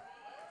tierra.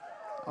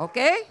 ¿Ok?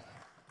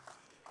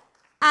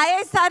 A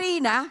esa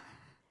harina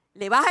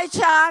le vas a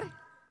echar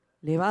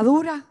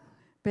levadura.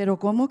 Pero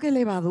 ¿cómo que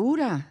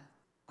levadura?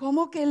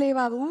 ¿Cómo que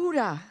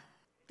levadura?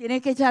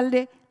 Tienes que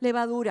echarle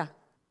levadura.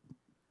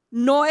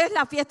 No es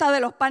la fiesta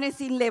de los panes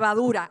sin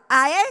levadura.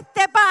 A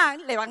este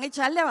pan le van a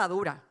echar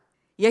levadura.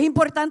 Y es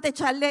importante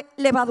echarle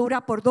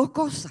levadura por dos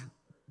cosas.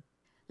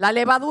 La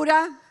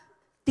levadura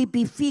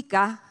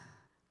tipifica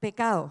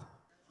pecado.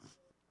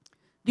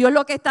 Dios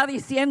lo que está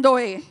diciendo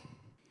es,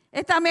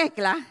 esta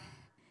mezcla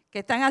que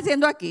están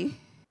haciendo aquí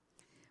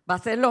va a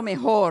ser lo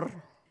mejor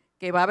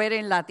que va a haber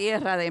en la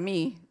tierra de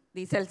mí,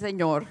 dice el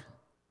Señor,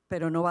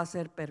 pero no va a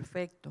ser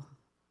perfecto,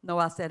 no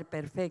va a ser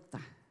perfecta.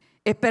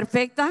 Es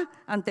perfecta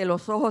ante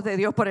los ojos de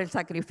Dios por el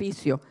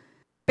sacrificio,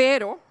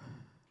 pero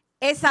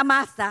esa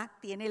masa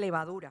tiene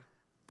levadura.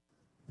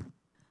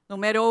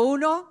 Número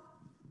 1,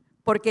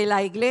 porque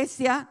la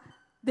iglesia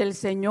del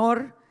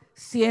Señor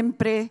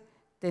siempre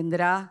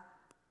tendrá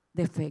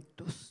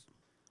defectos.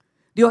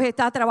 Dios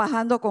está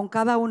trabajando con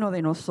cada uno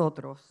de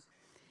nosotros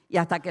y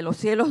hasta que los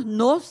cielos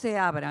no se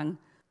abran,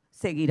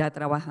 seguirá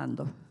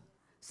trabajando.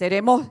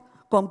 Seremos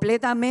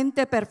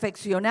completamente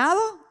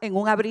perfeccionados en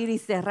un abrir y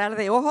cerrar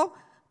de ojos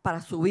para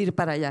subir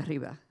para allá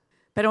arriba.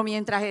 Pero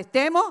mientras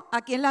estemos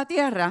aquí en la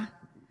tierra,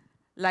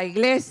 la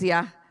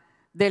iglesia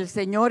del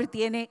Señor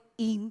tiene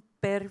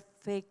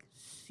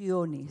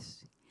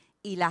imperfecciones.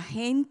 Y la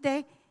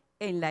gente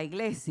en la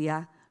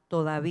iglesia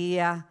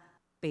todavía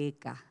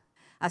peca.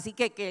 Así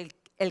que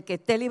el que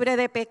esté libre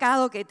de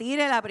pecado, que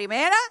tire la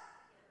primera.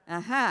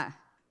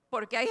 Ajá.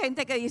 Porque hay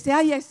gente que dice,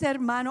 ay, ese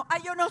hermano,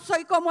 ay, yo no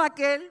soy como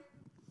aquel.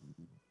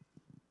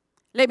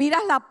 Le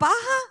miras la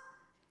paja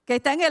que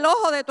está en el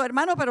ojo de tu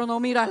hermano, pero no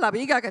miras la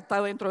viga que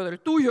está dentro del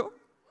tuyo.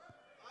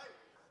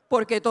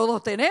 Porque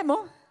todos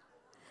tenemos.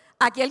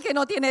 Aquí el que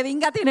no tiene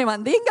dinga, tiene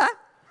mandinga.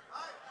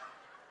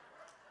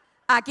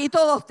 Aquí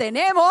todos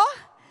tenemos.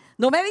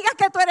 No me digas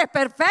que tú eres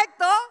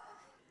perfecto.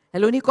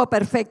 El único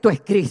perfecto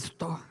es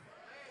Cristo.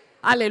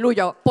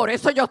 Aleluya. Por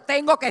eso yo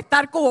tengo que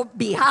estar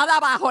cobijada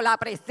bajo la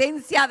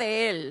presencia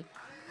de Él.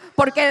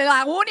 Porque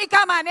la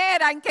única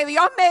manera en que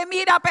Dios me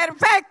mira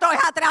perfecto es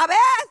a través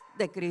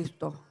de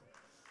Cristo.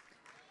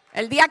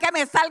 El día que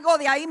me salgo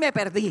de ahí me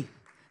perdí.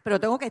 Pero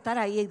tengo que estar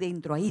ahí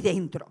dentro, ahí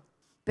dentro.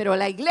 Pero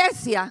la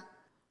iglesia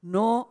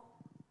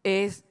no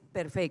es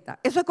perfecta.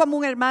 Eso es como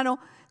un hermano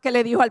que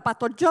le dijo al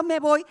pastor, yo me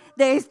voy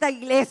de esta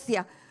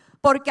iglesia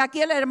porque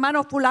aquí el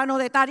hermano fulano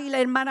de tal y la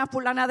hermana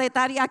fulana de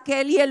tal y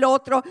aquel y el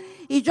otro.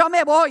 Y yo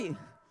me voy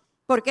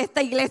porque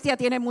esta iglesia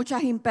tiene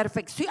muchas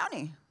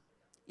imperfecciones.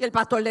 Y el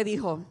pastor le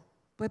dijo,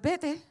 pues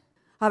vete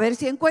a ver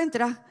si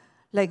encuentras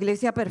la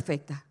iglesia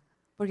perfecta.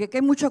 Porque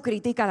aquí mucho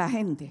critica a la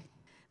gente.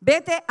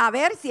 Vete a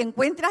ver si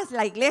encuentras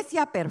la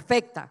iglesia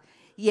perfecta.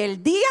 Y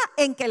el día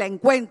en que la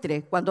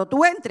encuentres, cuando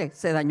tú entres,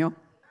 se dañó.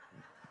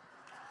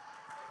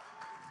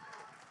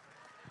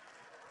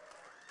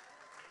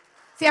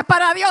 Si es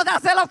para Dios,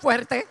 dáselo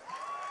fuerte.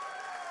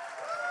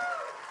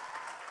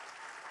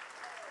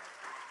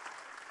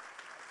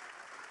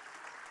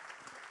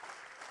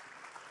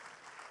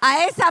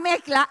 A esa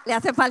mezcla le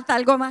hace falta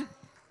algo más.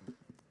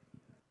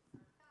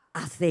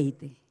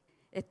 Aceite.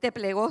 Este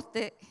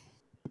plegoste,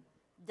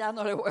 ya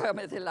no le voy a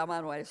meter la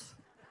mano a eso.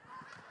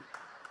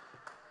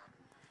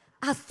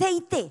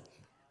 Aceite.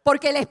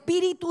 Porque el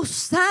Espíritu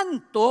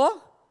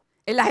Santo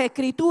en las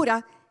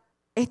Escrituras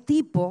es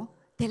tipo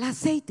del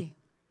aceite.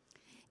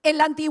 En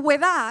la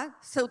antigüedad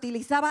se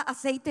utilizaba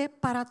aceite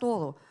para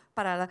todo.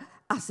 Para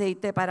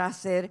aceite para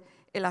hacer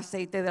el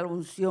aceite de la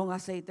unción,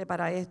 aceite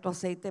para esto,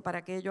 aceite para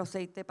aquello,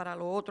 aceite para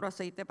lo otro,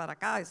 aceite para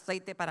acá,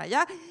 aceite para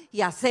allá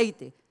y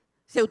aceite.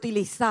 Se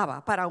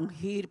utilizaba para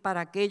ungir,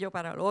 para aquello,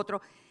 para lo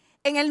otro.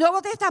 En el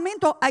Nuevo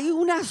Testamento hay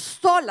una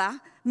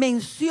sola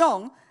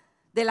mención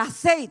del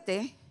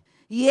aceite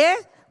y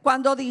es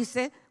cuando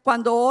dice,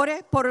 cuando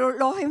ores por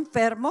los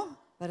enfermos,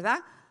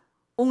 ¿verdad?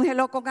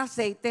 Úngelo con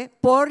aceite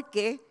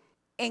porque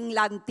en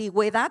la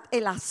antigüedad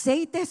el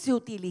aceite se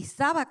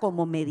utilizaba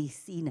como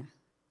medicina,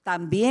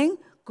 también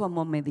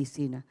como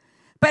medicina.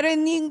 Pero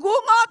en ningún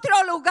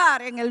otro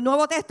lugar en el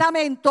Nuevo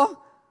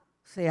Testamento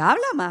se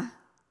habla más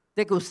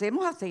de que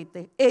usemos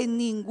aceite, en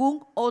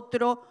ningún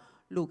otro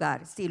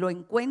lugar. Si lo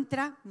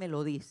encuentra, me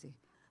lo dice.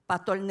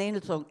 Pastor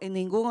Nelson, en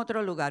ningún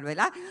otro lugar,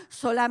 ¿verdad?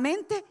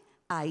 Solamente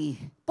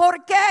ahí.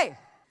 ¿Por qué?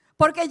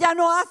 Porque ya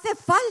no hace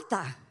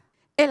falta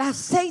el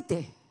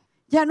aceite.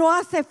 Ya no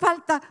hace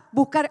falta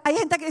buscar. Hay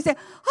gente que dice,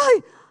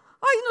 ay,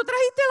 no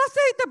trajiste el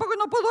aceite porque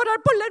no puedo orar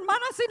por la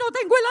hermana si no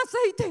tengo el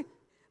aceite.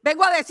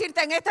 Vengo a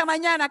decirte en esta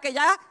mañana que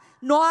ya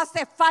no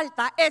hace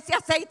falta ese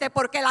aceite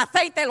porque el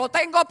aceite lo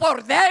tengo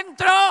por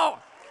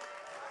dentro.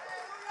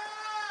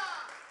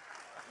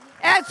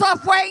 Eso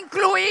fue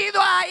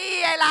incluido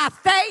ahí. El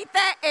aceite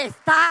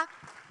está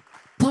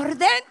por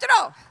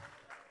dentro.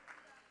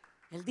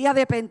 El día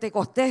de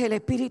Pentecostés el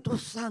Espíritu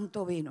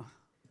Santo vino.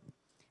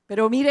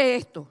 Pero mire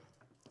esto.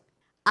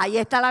 Ahí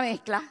está la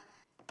mezcla.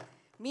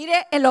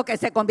 Mire en lo que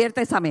se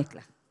convierte esa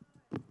mezcla.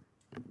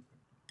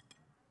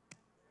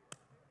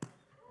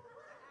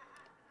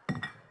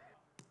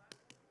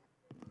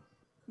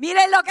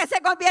 Mire en lo que se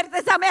convierte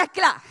esa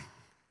mezcla.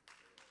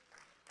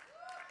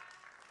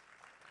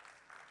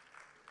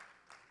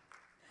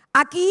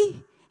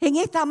 Aquí, en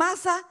esta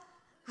masa,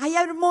 hay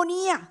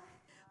armonía,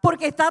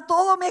 porque está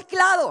todo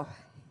mezclado.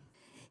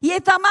 Y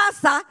esta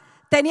masa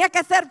tenía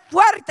que ser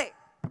fuerte.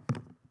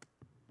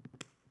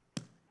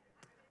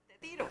 Te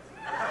tiro.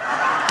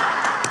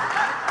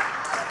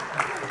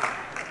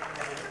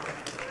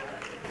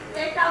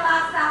 Esta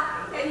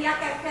masa tenía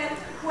que ser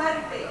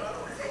fuerte,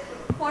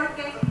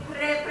 porque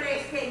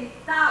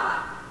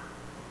representaba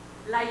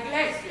la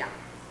iglesia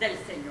del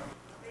Señor.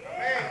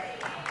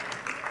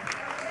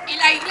 Y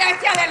la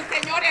iglesia del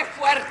Señor es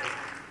fuerte.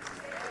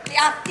 Le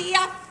hacía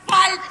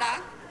falta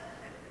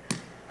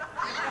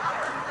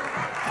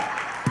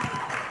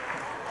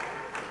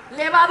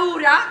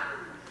levadura,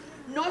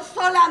 no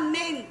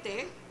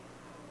solamente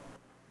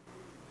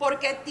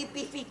porque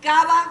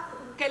tipificaba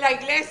que la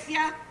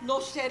iglesia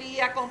no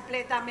sería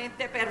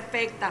completamente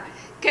perfecta.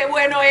 Qué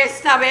bueno es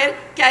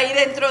saber que ahí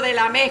dentro de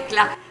la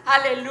mezcla,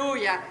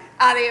 aleluya,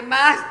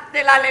 además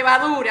de la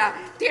levadura,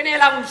 tiene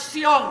la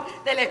unción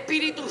del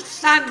Espíritu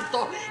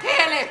Santo.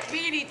 Es el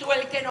Espíritu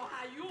el que nos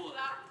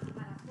ayuda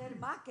para ser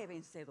más que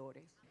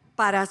vencedores.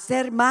 Para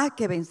ser más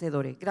que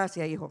vencedores.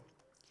 Gracias, hijo.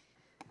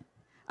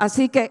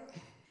 Así que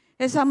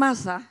esa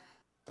masa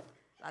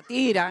la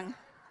tiran,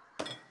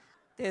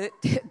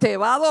 te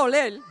va a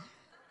doler.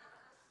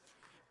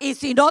 Y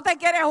si no te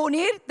quieres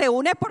unir, te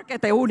unes porque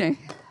te unes.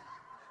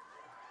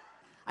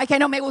 Ay, que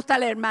no me gusta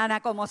la hermana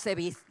cómo se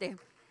viste.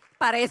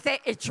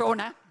 Parece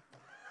echona.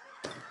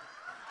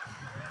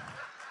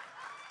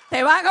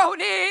 Te van a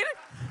unir.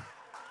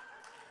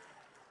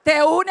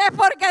 Te unes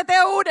porque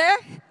te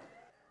unes.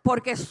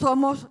 Porque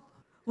somos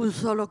un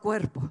solo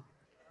cuerpo.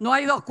 No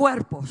hay dos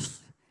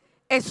cuerpos.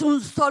 Es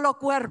un solo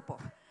cuerpo.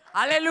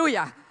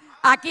 Aleluya.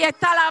 Aquí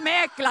está la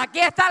mezcla. Aquí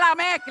está la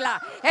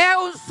mezcla. Es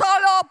un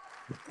solo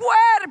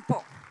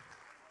cuerpo.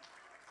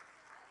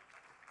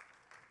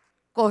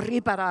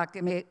 Corrí para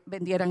que me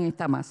vendieran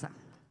esta masa.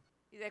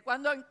 Y de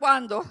cuando en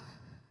cuando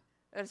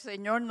el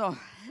Señor nos...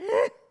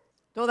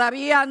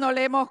 Todavía no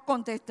le hemos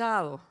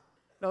contestado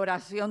la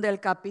oración del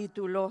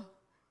capítulo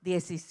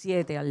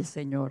 17 al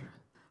Señor.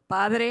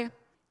 Padre,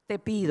 te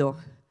pido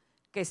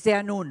que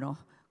sean uno,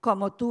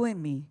 como tú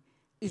en mí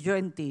y yo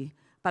en ti,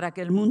 para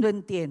que el mundo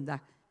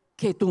entienda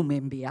que tú me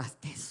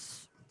enviaste.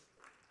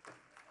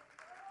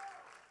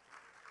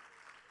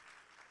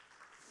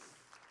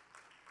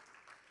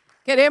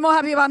 ¿Queremos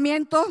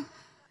avivamiento?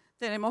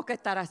 Tenemos que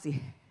estar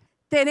así.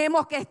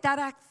 Tenemos que estar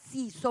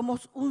así.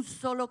 Somos un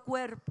solo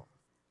cuerpo.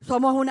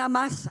 Somos una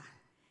masa.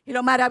 Y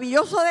lo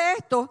maravilloso de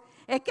esto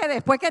es que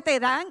después que te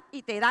dan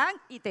y te dan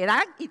y te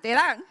dan y te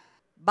dan,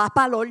 vas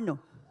para el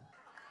horno.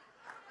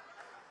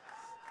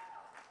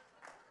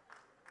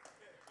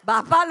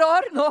 Vas para el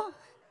horno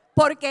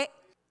porque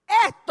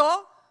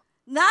esto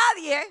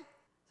nadie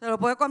se lo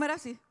puede comer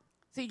así.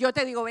 Si yo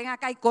te digo, ven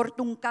acá y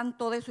corta un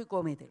canto de eso y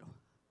cómetelo.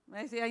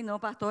 Me decía, ay no,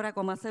 pastora,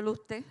 ¿cómo hacerlo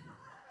usted?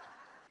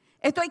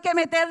 Esto hay que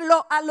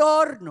meterlo al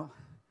horno.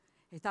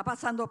 Estás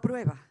pasando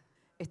pruebas,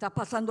 estás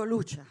pasando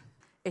lucha,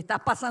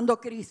 estás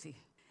pasando crisis,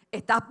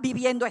 estás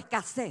viviendo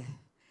escasez,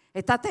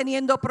 estás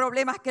teniendo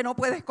problemas que no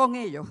puedes con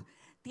ellos,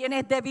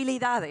 tienes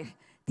debilidades,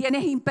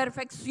 tienes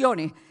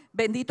imperfecciones.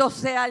 Bendito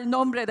sea el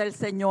nombre del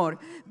Señor.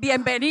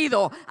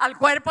 Bienvenido al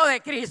cuerpo de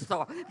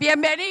Cristo.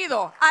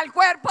 Bienvenido al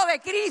cuerpo de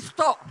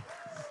Cristo.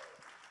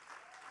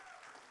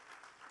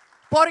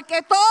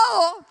 Porque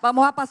todos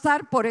vamos a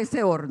pasar por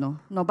ese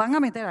horno. Nos van a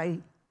meter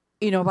ahí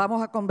y nos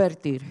vamos a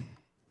convertir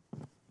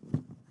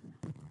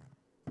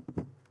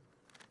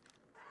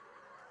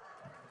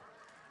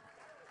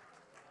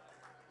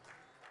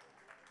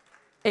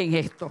en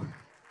esto.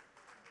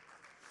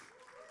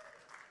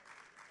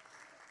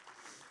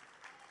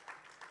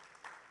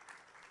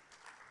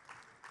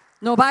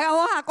 Nos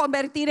vamos a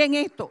convertir en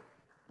esto.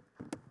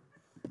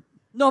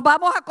 Nos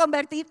vamos a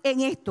convertir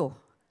en esto,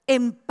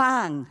 en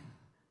pan,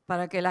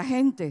 para que la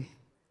gente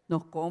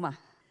nos coma.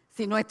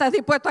 Si no estás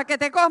dispuesto a que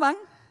te coman,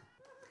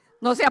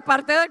 no seas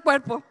parte del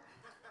cuerpo.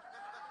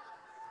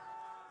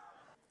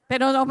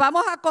 Pero nos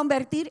vamos a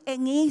convertir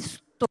en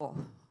esto,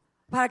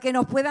 para que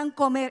nos puedan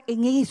comer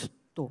en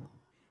esto.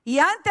 Y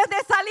antes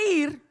de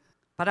salir,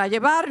 para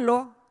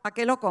llevarlo a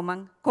que lo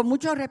coman, con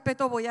mucho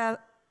respeto voy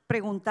a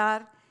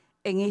preguntar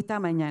en esta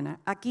mañana.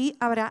 Aquí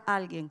habrá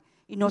alguien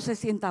y no se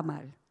sienta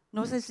mal.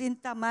 No se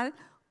sienta mal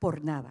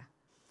por nada.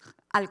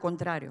 Al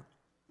contrario,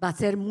 va a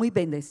ser muy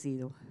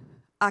bendecido.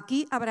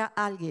 Aquí habrá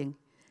alguien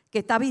que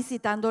está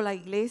visitando la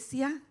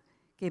iglesia,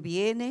 que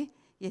viene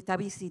y está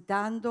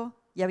visitando,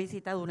 y ha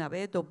visitado una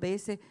vez, 2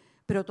 veces,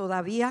 pero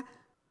todavía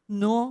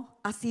no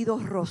ha sido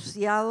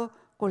rociado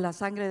con la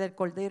sangre del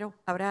Cordero.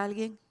 ¿Habrá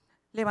alguien?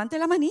 Levante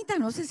la manita,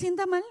 no se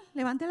sienta mal,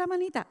 levante la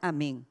manita.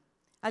 Amén.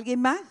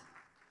 ¿Alguien más?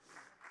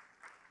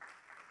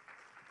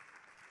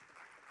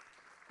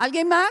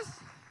 ¿Alguien más?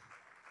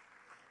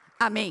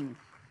 Amén.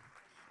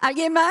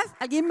 ¿Alguien más?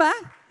 ¿Alguien más?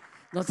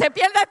 No se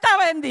pierda esta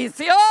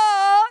bendición.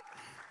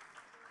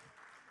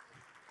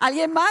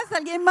 ¿Alguien más?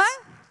 ¿Alguien más?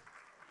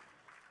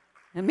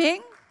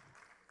 Amén.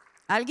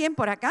 ¿Alguien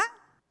por acá?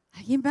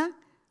 ¿Alguien más?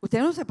 Usted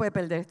no se puede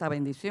perder esta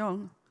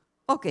bendición.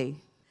 Ok.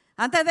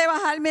 Antes de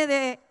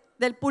bajarme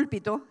del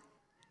púlpito,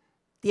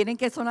 tienen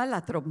que sonar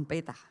las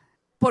trompetas.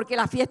 Porque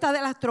las fiestas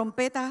de las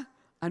trompetas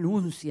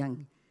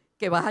anuncian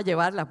que vas a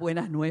llevar las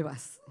buenas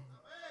nuevas.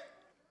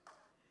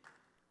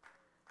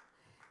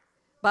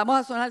 Vamos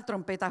a sonar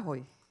trompetas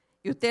hoy.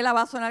 Y usted la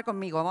va a sonar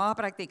conmigo. Vamos a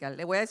practicar.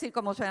 Le voy a decir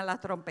cómo suenan las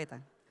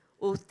trompetas.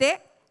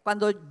 Usted,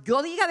 cuando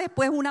yo diga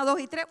después 1, 2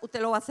 y 3,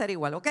 usted lo va a hacer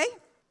igual, ¿ok?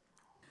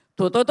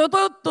 Tu, tu, tu,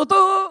 tu, tu,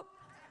 tu.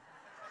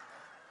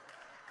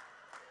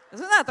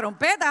 Es una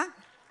trompeta.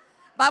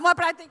 Vamos a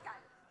practicar.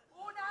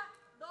 1,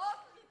 2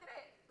 y 3.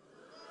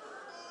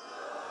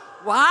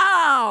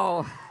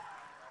 ¡Wow!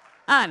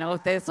 Ah, no,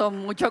 ustedes son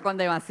mucho con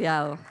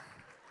demasiado.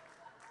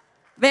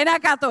 Ven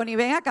acá, Tony.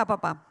 Ven acá,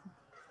 papá.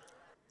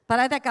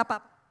 Párate acá,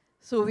 papá.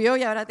 Subió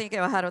y ahora tiene que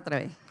bajar otra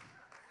vez.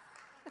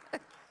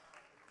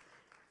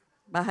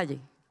 Baja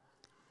allí.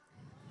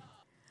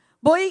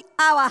 Voy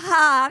a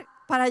bajar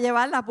para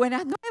llevar las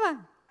buenas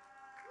nuevas.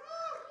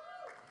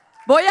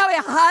 Voy a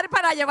bajar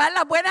para llevar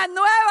las buenas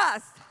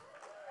nuevas.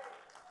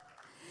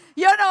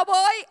 Yo no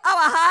voy a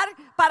bajar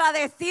para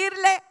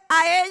decirle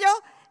a ellos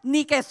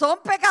ni que son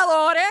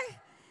pecadores,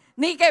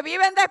 ni que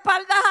viven de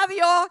espaldas a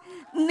Dios,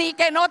 ni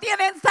que no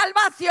tienen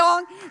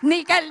salvación,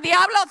 ni que el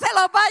diablo se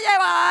los va a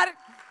llevar.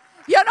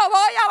 Yo no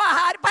voy a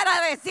bajar para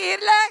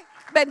decirle,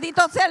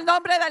 bendito sea el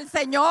nombre del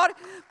Señor,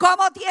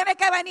 cómo tiene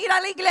que venir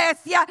a la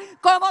iglesia,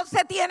 cómo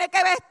se tiene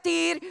que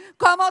vestir,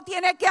 cómo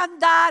tiene que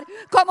andar,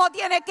 cómo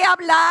tiene que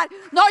hablar.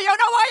 No, yo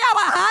no voy a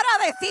bajar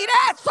a decir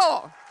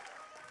eso.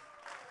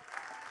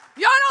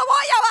 Yo no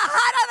voy a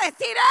bajar a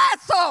decir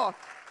eso.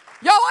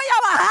 Yo voy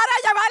a bajar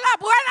a llevar las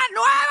buenas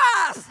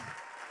nuevas.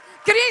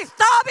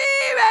 Cristo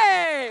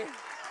vive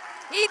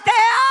y te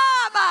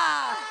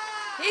ama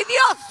y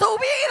dio su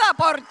vida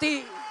por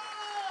ti.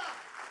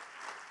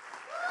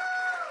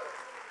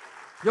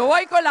 Yo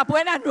voy con las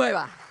buenas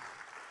nuevas.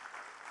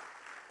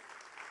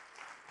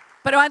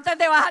 Pero antes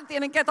de bajar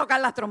tienen que tocar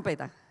las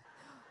trompetas.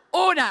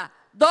 1,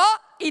 2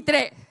 y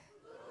 3.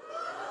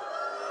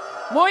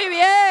 Muy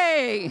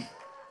bien.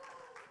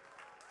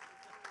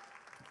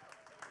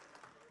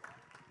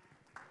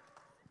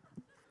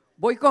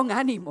 Voy con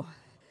ánimo.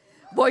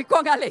 Voy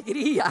con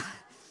alegría.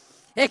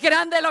 Es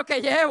grande lo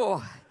que llevo.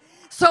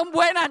 Son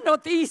buenas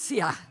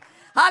noticias.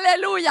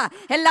 Aleluya.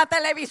 En la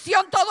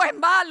televisión todo es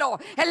malo.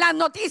 En las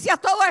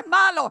noticias todo es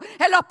malo.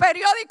 En los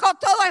periódicos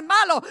todo es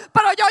malo.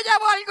 Pero yo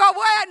llevo algo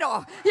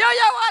bueno. Yo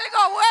llevo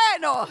algo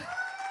bueno.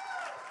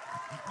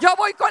 Yo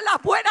voy con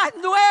las buenas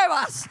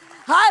nuevas.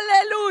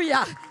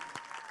 Aleluya.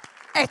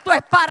 Esto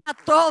es para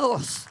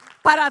todos.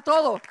 Para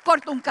todos.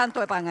 Corta un canto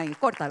de pan ahí.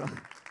 Córtalo.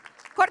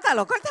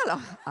 Córtalo.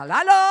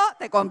 Háblalo.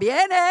 Te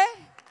conviene.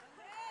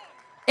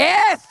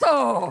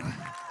 Eso.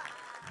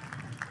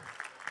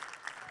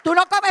 ¿Tú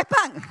no comes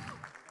pan?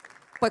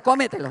 Pues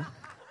cómetelo.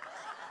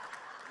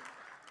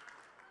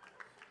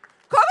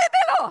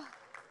 ¡Cómetelo!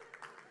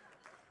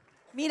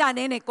 Mira,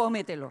 nene,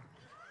 cómetelo.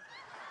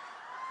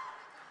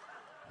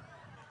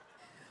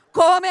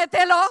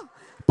 Cómetelo,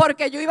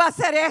 porque yo iba a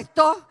hacer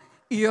esto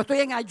y yo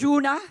estoy en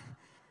ayuna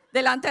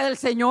delante del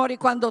Señor. Y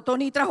cuando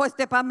Tony trajo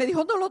este pan, me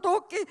dijo, no lo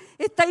toques,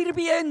 está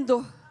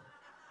hirviendo.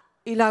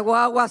 Y la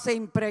guagua se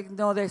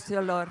impregnó de ese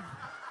olor.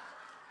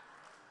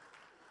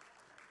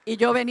 Y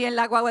yo venía en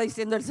la guagua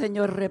diciendo, el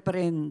Señor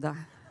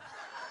reprenda.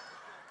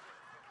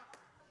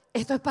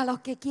 Esto es para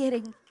los que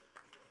quieren.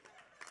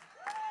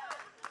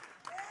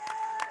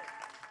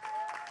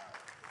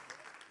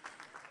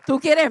 Tú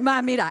quieres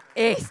más, mira,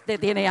 este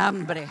tiene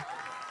hambre.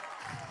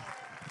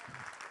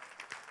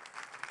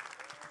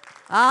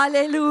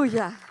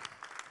 Aleluya.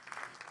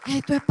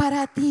 Esto es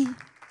para ti.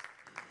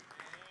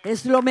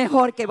 Es lo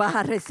mejor que vas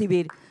a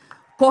recibir.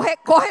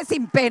 Coge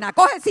sin pena,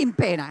 coge sin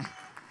pena.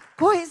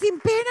 Coge sin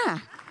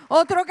pena.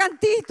 Otro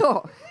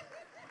cantito.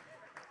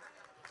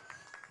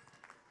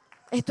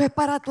 Esto es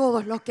para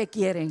todos los que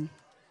quieren.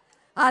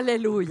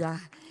 Aleluya.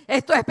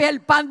 Esto es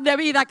el pan de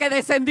vida que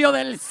descendió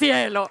del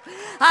cielo.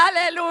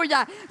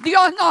 Aleluya.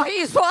 Dios nos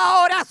hizo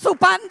ahora su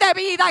pan de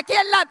vida aquí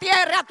en la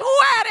tierra. Tú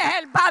eres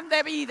el pan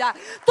de vida.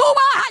 Tú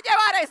vas a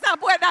llevar esas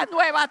buenas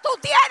nuevas. Tú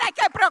tienes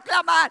que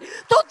proclamar.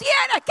 Tú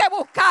tienes que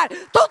buscar.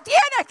 Tú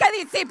tienes que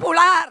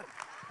discipular.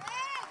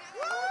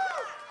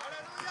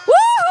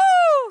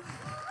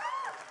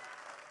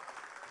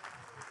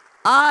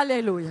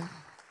 Aleluya.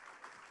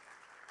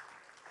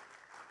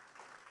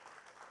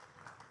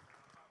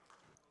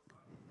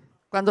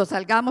 Cuando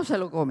salgamos se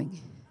lo comen.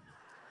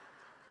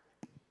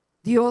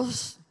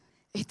 Dios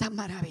es tan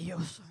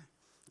maravilloso,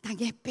 tan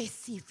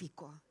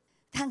específico,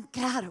 tan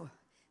claro.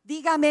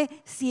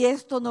 Dígame si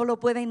esto no lo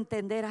puede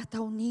entender hasta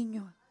un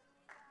niño.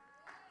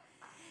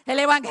 El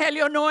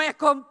evangelio no es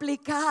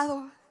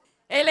complicado.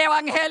 El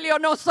evangelio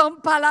no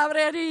son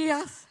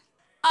palabrerías.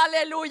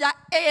 Aleluya.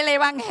 El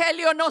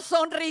evangelio no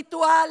son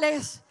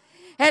rituales.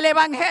 El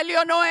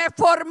evangelio no es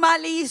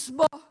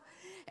formalismo.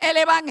 El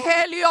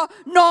evangelio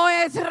no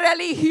es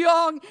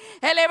religión.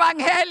 El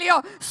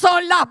evangelio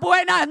son las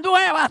buenas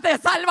nuevas de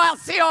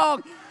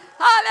salvación.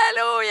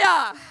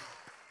 ¡Aleluya!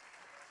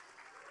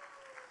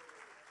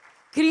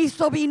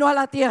 Cristo vino a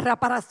la tierra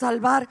para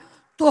salvar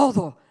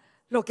todo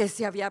lo que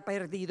se había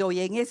perdido.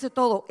 Y en ese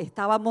todo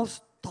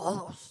estábamos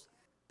todos.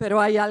 Pero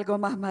hay algo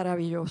más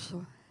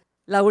maravilloso.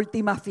 La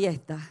última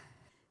fiesta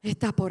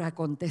está por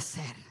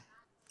acontecer.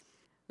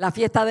 La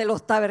fiesta de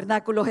los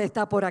tabernáculos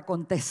está por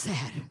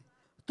acontecer.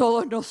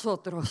 Todos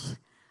nosotros,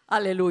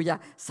 aleluya,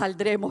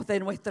 saldremos de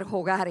nuestros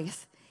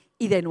hogares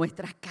y de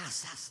nuestras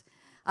casas.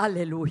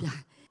 Aleluya.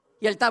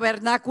 Y el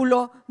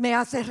tabernáculo me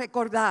hace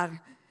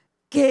recordar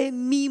que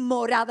mi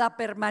morada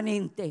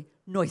permanente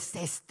no es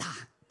esta.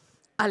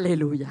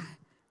 Aleluya.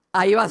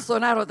 Ahí va a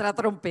sonar otra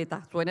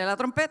trompeta. ¿Suena la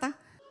trompeta?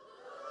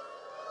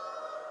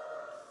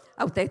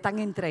 A ustedes están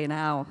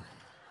entrenados.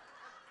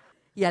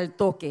 Y al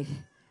toque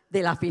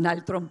de la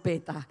final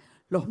trompeta,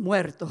 los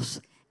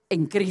muertos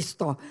en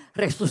Cristo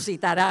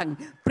resucitarán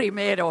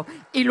primero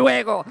y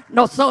luego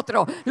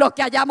nosotros, los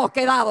que hayamos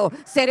quedado,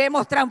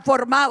 seremos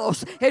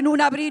transformados en un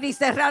abrir y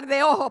cerrar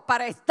de ojos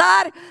para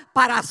estar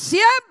para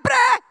siempre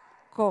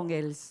con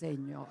el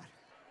Señor.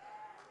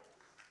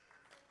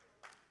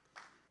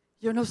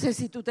 Yo no sé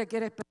si tú te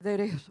quieres perder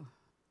eso,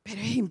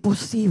 pero es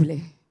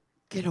imposible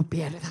que lo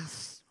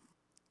pierdas.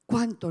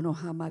 ¿Cuánto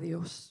nos ama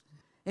Dios?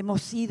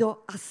 Hemos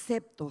sido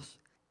aceptos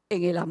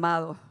en el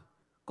amado,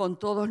 con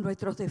todos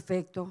nuestros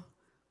defectos,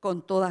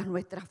 con todas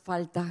nuestras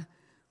faltas,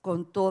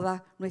 con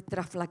todas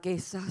nuestras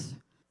flaquezas.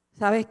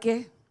 ¿Sabes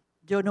qué?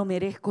 Yo no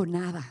merezco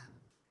nada.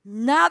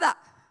 Nada.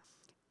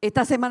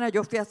 Esta semana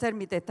yo fui a hacer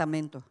mi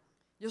testamento.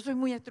 Yo soy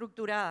muy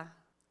estructurada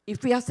y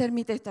fui a hacer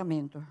mi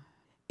testamento.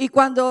 Y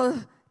cuando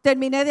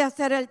terminé de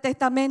hacer el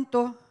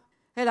testamento,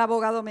 el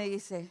abogado me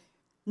dice,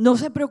 no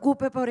se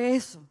preocupe por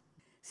eso.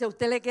 Si a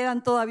usted le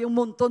quedan todavía un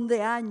montón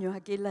de años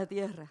aquí en la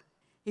tierra.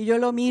 Y yo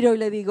lo miro y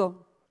le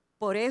digo,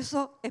 por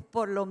eso es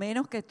por lo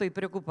menos que estoy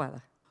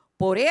preocupada.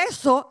 Por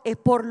eso es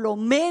por lo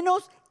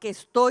menos que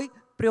estoy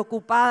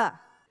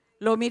preocupada.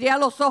 Lo miré a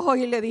los ojos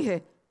y le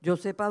dije, yo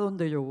sé para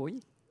dónde yo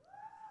voy.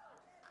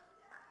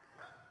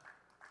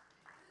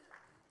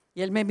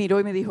 Y él me miró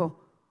y me dijo,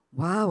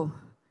 wow,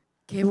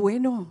 qué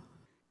bueno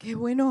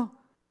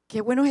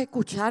es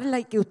escucharla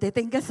y que usted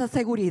tenga esa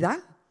seguridad.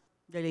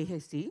 Yo le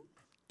dije, sí,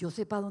 yo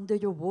sé para dónde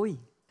yo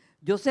voy.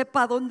 yo sé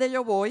para dónde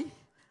yo voy,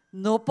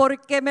 no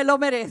porque me lo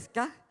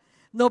merezca,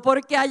 no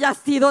porque haya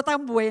sido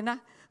tan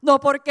buena, no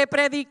porque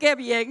predique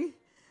bien,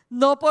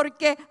 no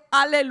porque,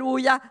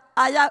 aleluya,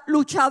 haya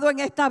luchado en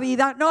esta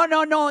vida. No.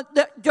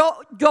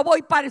 Yo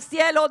voy para el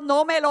cielo,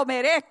 no me lo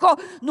merezco,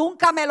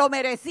 nunca me lo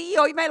merecí,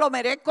 hoy me lo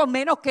merezco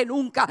menos que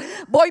nunca.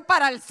 Voy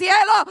para el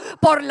cielo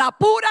por la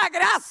pura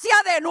gracia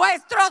de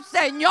nuestro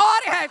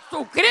Señor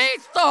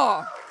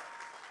Jesucristo.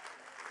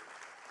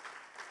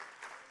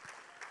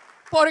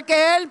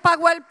 Porque Él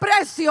pagó el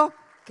precio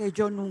que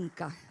yo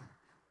nunca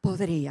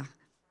podría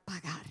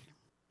pagar.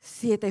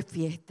 7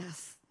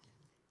 fiestas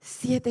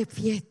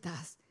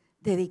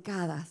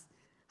dedicadas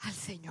al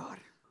Señor.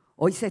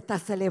 Hoy se está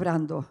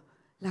celebrando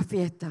la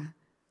fiesta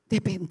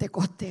de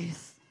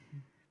Pentecostés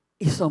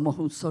y somos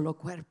un solo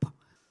cuerpo.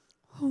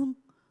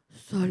 Un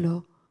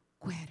solo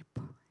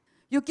cuerpo.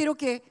 Yo quiero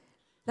que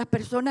las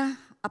personas,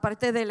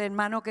 aparte del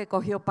hermano que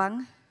cogió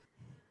pan,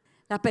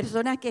 las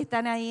personas que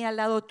están ahí al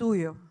lado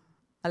tuyo,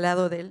 al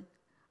lado de él,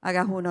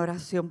 hagas una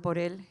oración por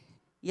él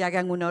y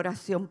hagan una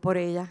oración por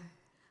ella.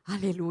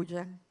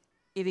 Aleluya.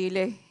 Y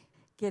dile,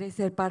 ¿quieres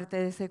ser parte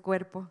de ese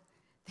cuerpo?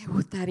 ¿Te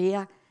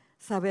gustaría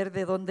saber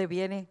de dónde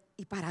vienes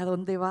y para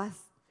dónde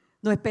vas?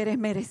 No esperes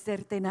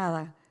merecerte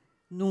nada.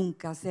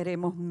 Nunca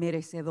seremos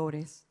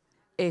merecedores.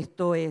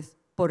 Esto es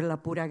por la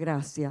pura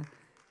gracia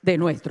de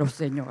nuestro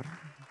Señor.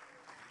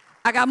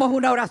 Hagamos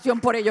una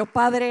oración por ellos.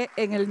 Padre,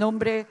 en el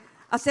nombre,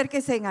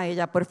 acérquense a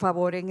ella, por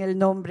favor, en el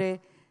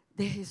nombre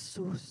de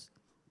Jesús.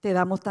 Te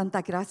damos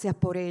tantas gracias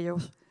por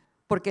ellos,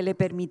 porque le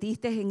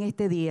permitiste en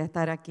este día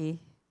estar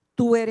aquí.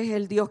 Tú eres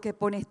el Dios que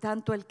pones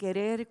tanto el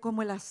querer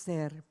como el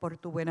hacer por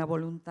tu buena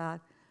voluntad.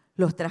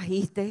 Los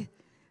trajiste,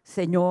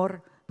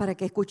 Señor, para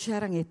que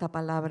escucharan esta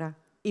palabra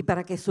y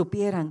para que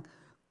supieran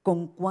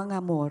con cuán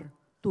amor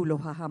tú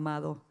los has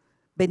amado.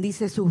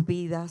 Bendice sus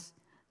vidas,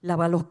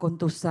 lávalos con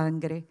tu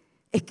sangre,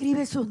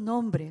 escribe sus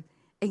nombres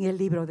en el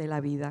libro de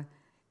la vida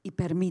y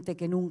permite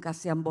que nunca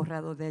sean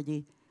borrados de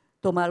allí.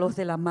 Tómalos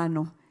de la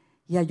mano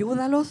y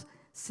ayúdalos,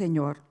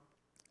 Señor,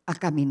 a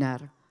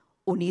caminar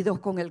unidos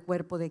con el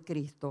cuerpo de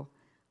Cristo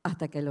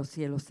hasta que los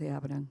cielos se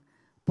abran.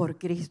 Por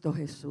Cristo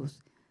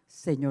Jesús,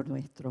 Señor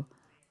nuestro.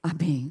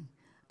 Amén,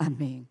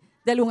 amén.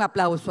 Dele un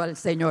aplauso al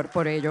Señor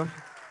por ello.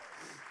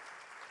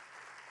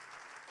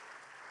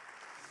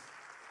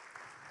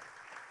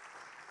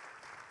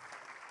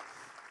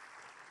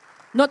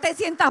 No te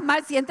sientas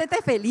mal,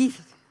 siéntete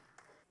feliz.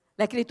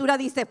 La Escritura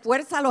dice,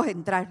 fuérzalos a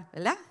entrar,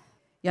 ¿verdad?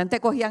 Y antes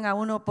cogían a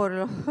uno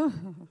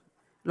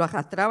lo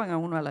arrastraban a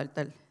uno al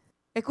altar.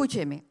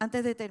 Escúcheme,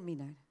 antes de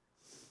terminar.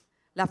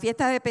 La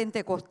fiesta de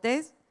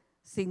Pentecostés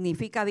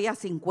significa día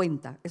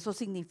 50. Eso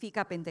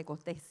significa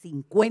Pentecostés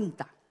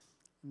 50.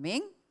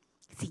 ¿Amén?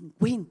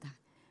 50.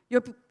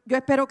 Yo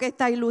espero que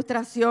esta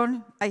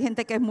ilustración, hay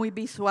gente que es muy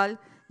visual,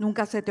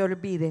 nunca se te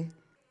olvide.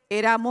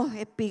 Éramos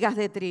espigas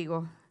de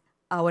trigo,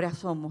 ahora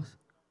somos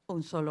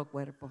un solo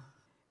cuerpo.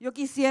 Yo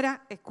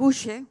quisiera,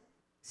 escuche,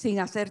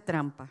 sin hacer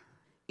trampa.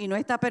 Y no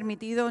está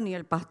permitido ni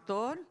el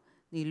pastor,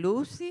 ni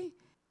Lucy,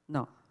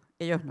 no,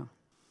 ellos no.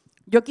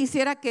 Yo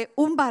quisiera que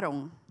un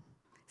varón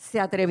se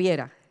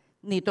atreviera,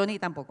 ni Tony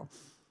tampoco,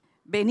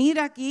 venir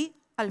aquí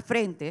al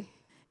frente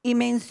y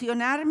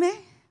mencionarme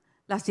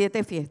las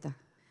 7 fiestas,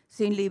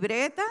 sin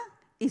libreta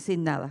y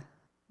sin nada,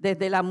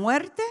 desde la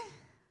muerte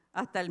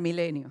hasta el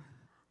milenio.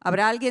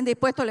 ¿Habrá alguien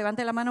dispuesto?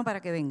 Levante la mano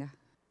para que venga.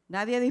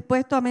 ¿Nadie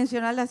dispuesto a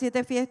mencionar las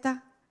 7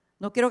 fiestas?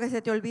 No quiero que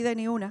se te olvide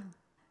ni una.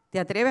 ¿Te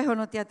atreves o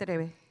no te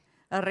atreves?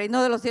 El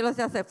reino de los cielos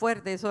se hace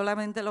fuerte y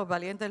solamente los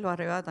valientes lo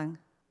arrebatan.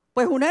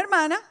 Pues una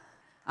hermana,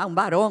 a un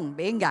varón,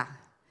 venga,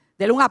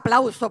 dele un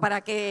aplauso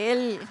para que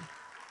él...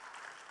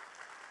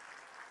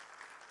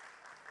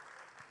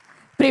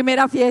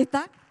 Primera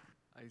fiesta.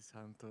 Ay,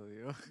 santo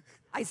Dios.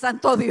 Ay,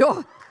 santo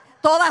Dios.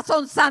 Todas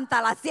son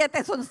santas, las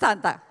 7 son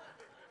santas.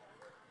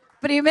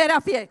 Primera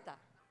fiesta.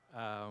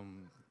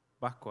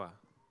 Pascua.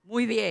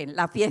 Muy bien,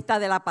 la fiesta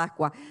de la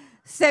Pascua.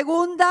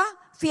 Segunda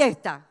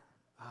fiesta.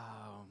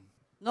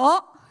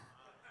 No,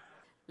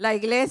 la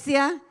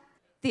iglesia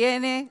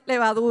tiene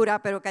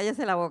levadura, pero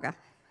cállese la boca.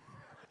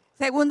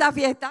 Segunda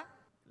fiesta.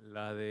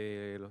 La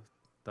de los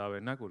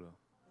tabernáculos.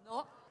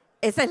 No,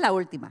 esa es la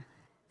última.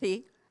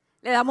 ¿Sí?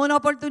 ¿Le damos una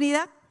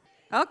oportunidad?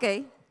 Ok.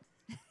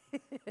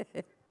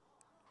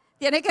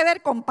 Tiene que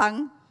ver con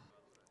pan.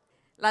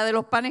 ¿La de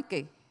los panes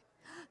qué?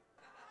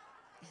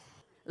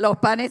 Los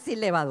panes sin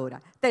levadura.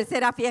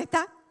 Tercera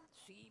fiesta.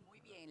 Sí, muy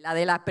bien, la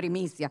de las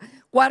primicias.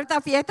 Cuarta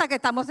fiesta que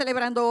estamos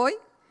celebrando hoy.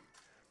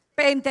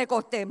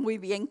 Pentecostés, muy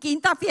bien.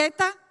 Quinta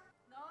fiesta.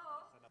 No,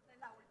 esa es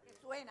la que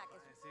suena.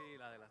 Sí,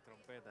 la de las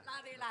trompetas.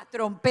 La de las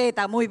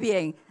trompetas, muy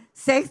bien.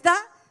 Sexta,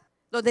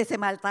 donde se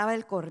maltaba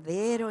el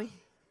cordero.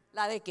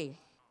 ¿La de qué?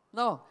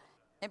 No,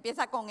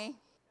 empieza con E.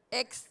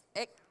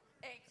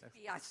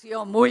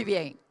 Expiación, muy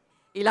bien.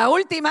 Y la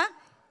última,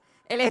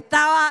 él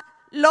estaba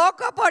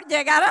loco por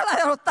llegar a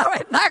la de los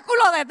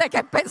tabernáculos desde que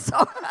empezó.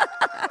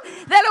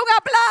 Dele un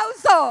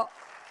aplauso.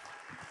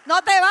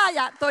 No te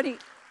vayas, Tony.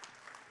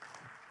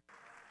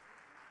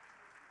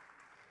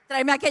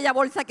 Tráeme aquella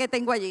bolsa que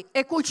tengo allí.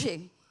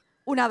 Escuche,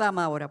 Una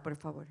dama ahora, por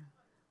favor.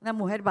 Una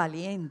mujer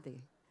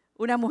valiente.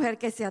 Una mujer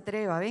que se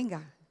atreva.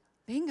 Venga,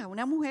 venga,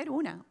 una mujer,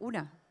 una.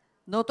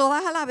 No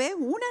todas a la vez,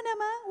 una nada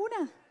más,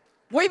 una.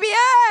 Muy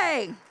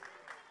bien.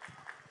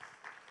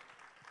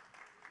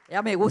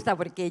 Ella me gusta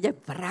porque ella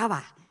es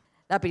brava.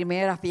 La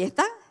primera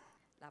fiesta.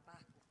 La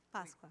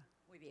Pascua.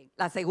 Muy bien.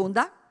 La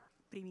segunda.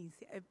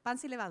 Primicia. Pan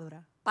sin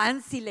levadura.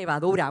 Pan sin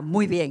levadura.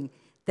 Muy bien.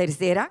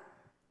 Tercera.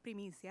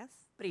 Primicias.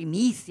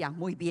 Primicias.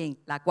 Muy bien.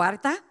 La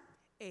cuarta.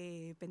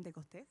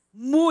 Pentecostés.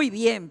 Muy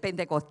bien,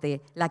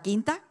 Pentecostés. La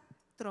quinta.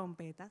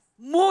 Trompetas.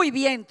 Muy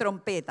bien,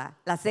 trompeta.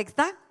 La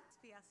sexta.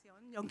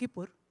 Expiación. Yom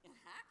Kippur.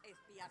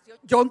 Expiación.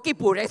 Yom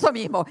Kippur, eso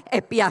mismo.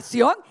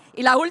 Expiación.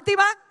 Y la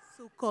última.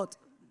 Sukkot.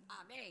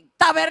 Amén.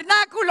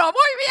 Tabernáculo.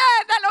 Muy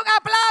bien, dale un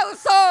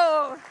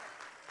aplauso.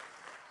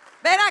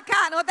 Ven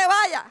acá, no te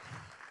vayas.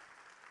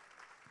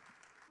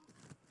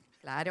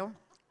 Claro.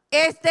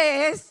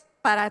 Este es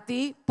para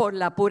ti por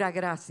la pura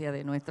gracia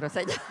de nuestro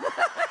Señor.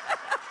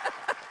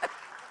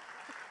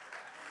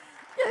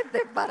 Este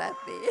es para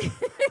ti.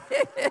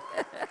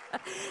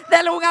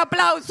 Dale un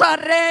aplauso al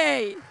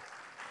Rey.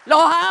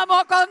 Los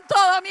amo con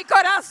todo mi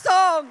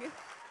corazón.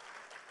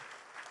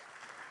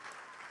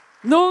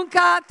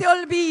 Nunca te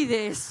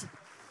olvides,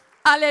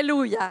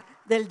 aleluya,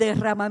 del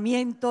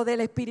derramamiento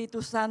del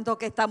Espíritu Santo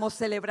que estamos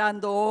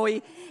celebrando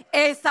hoy.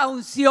 Esa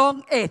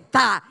unción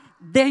está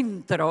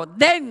dentro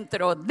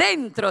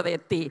de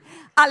ti.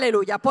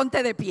 Aleluya,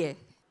 ponte de pie.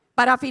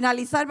 Para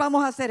finalizar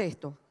vamos a hacer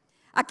esto.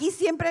 Aquí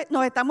siempre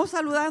nos estamos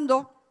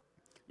saludando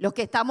los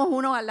que estamos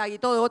uno al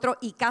ladito de otro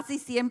y casi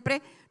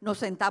siempre nos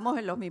sentamos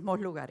en los mismos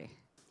lugares.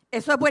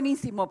 Eso es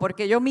buenísimo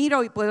porque yo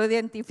miro y puedo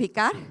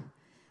identificar,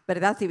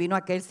 ¿verdad? Si vino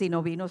aquel, si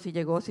no vino, si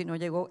llegó, si no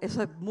llegó.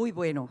 Eso es muy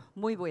bueno,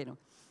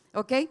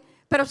 ¿ok?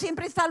 Pero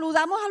siempre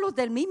saludamos a los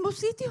del mismo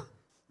sitio,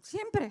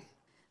 siempre,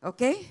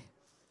 ¿ok?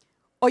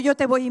 Hoy yo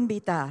te voy a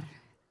invitar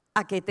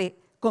a que te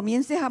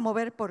comiences a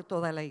mover por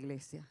toda la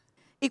iglesia.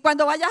 Y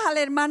cuando vayas a la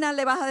hermana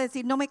le vas a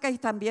decir, no me caes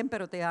tan bien,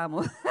 pero te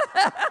amo.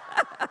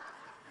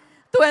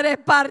 Tú eres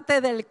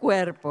parte del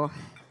cuerpo.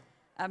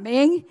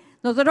 Amén.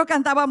 Nosotros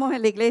cantábamos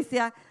en la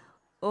iglesia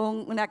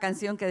una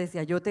canción que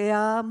decía, yo te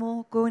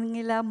amo con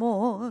el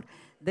amor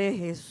de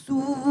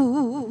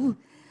Jesús.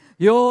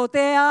 Yo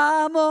te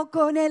amo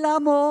con el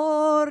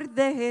amor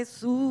de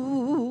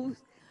Jesús.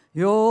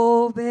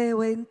 Yo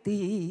veo en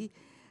ti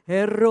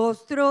el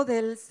rostro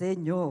del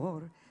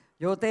Señor.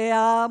 Yo te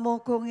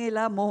amo con el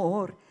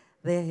amor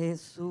de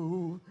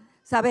Jesús.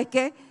 ¿Sabes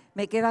qué?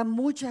 Me quedan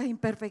muchas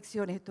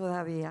imperfecciones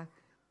todavía,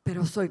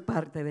 pero soy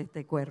parte de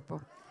este cuerpo.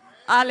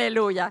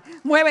 Aleluya.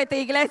 Muévete,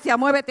 iglesia,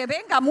 muévete.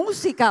 Venga,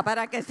 música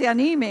para que se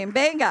animen.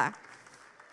 Venga.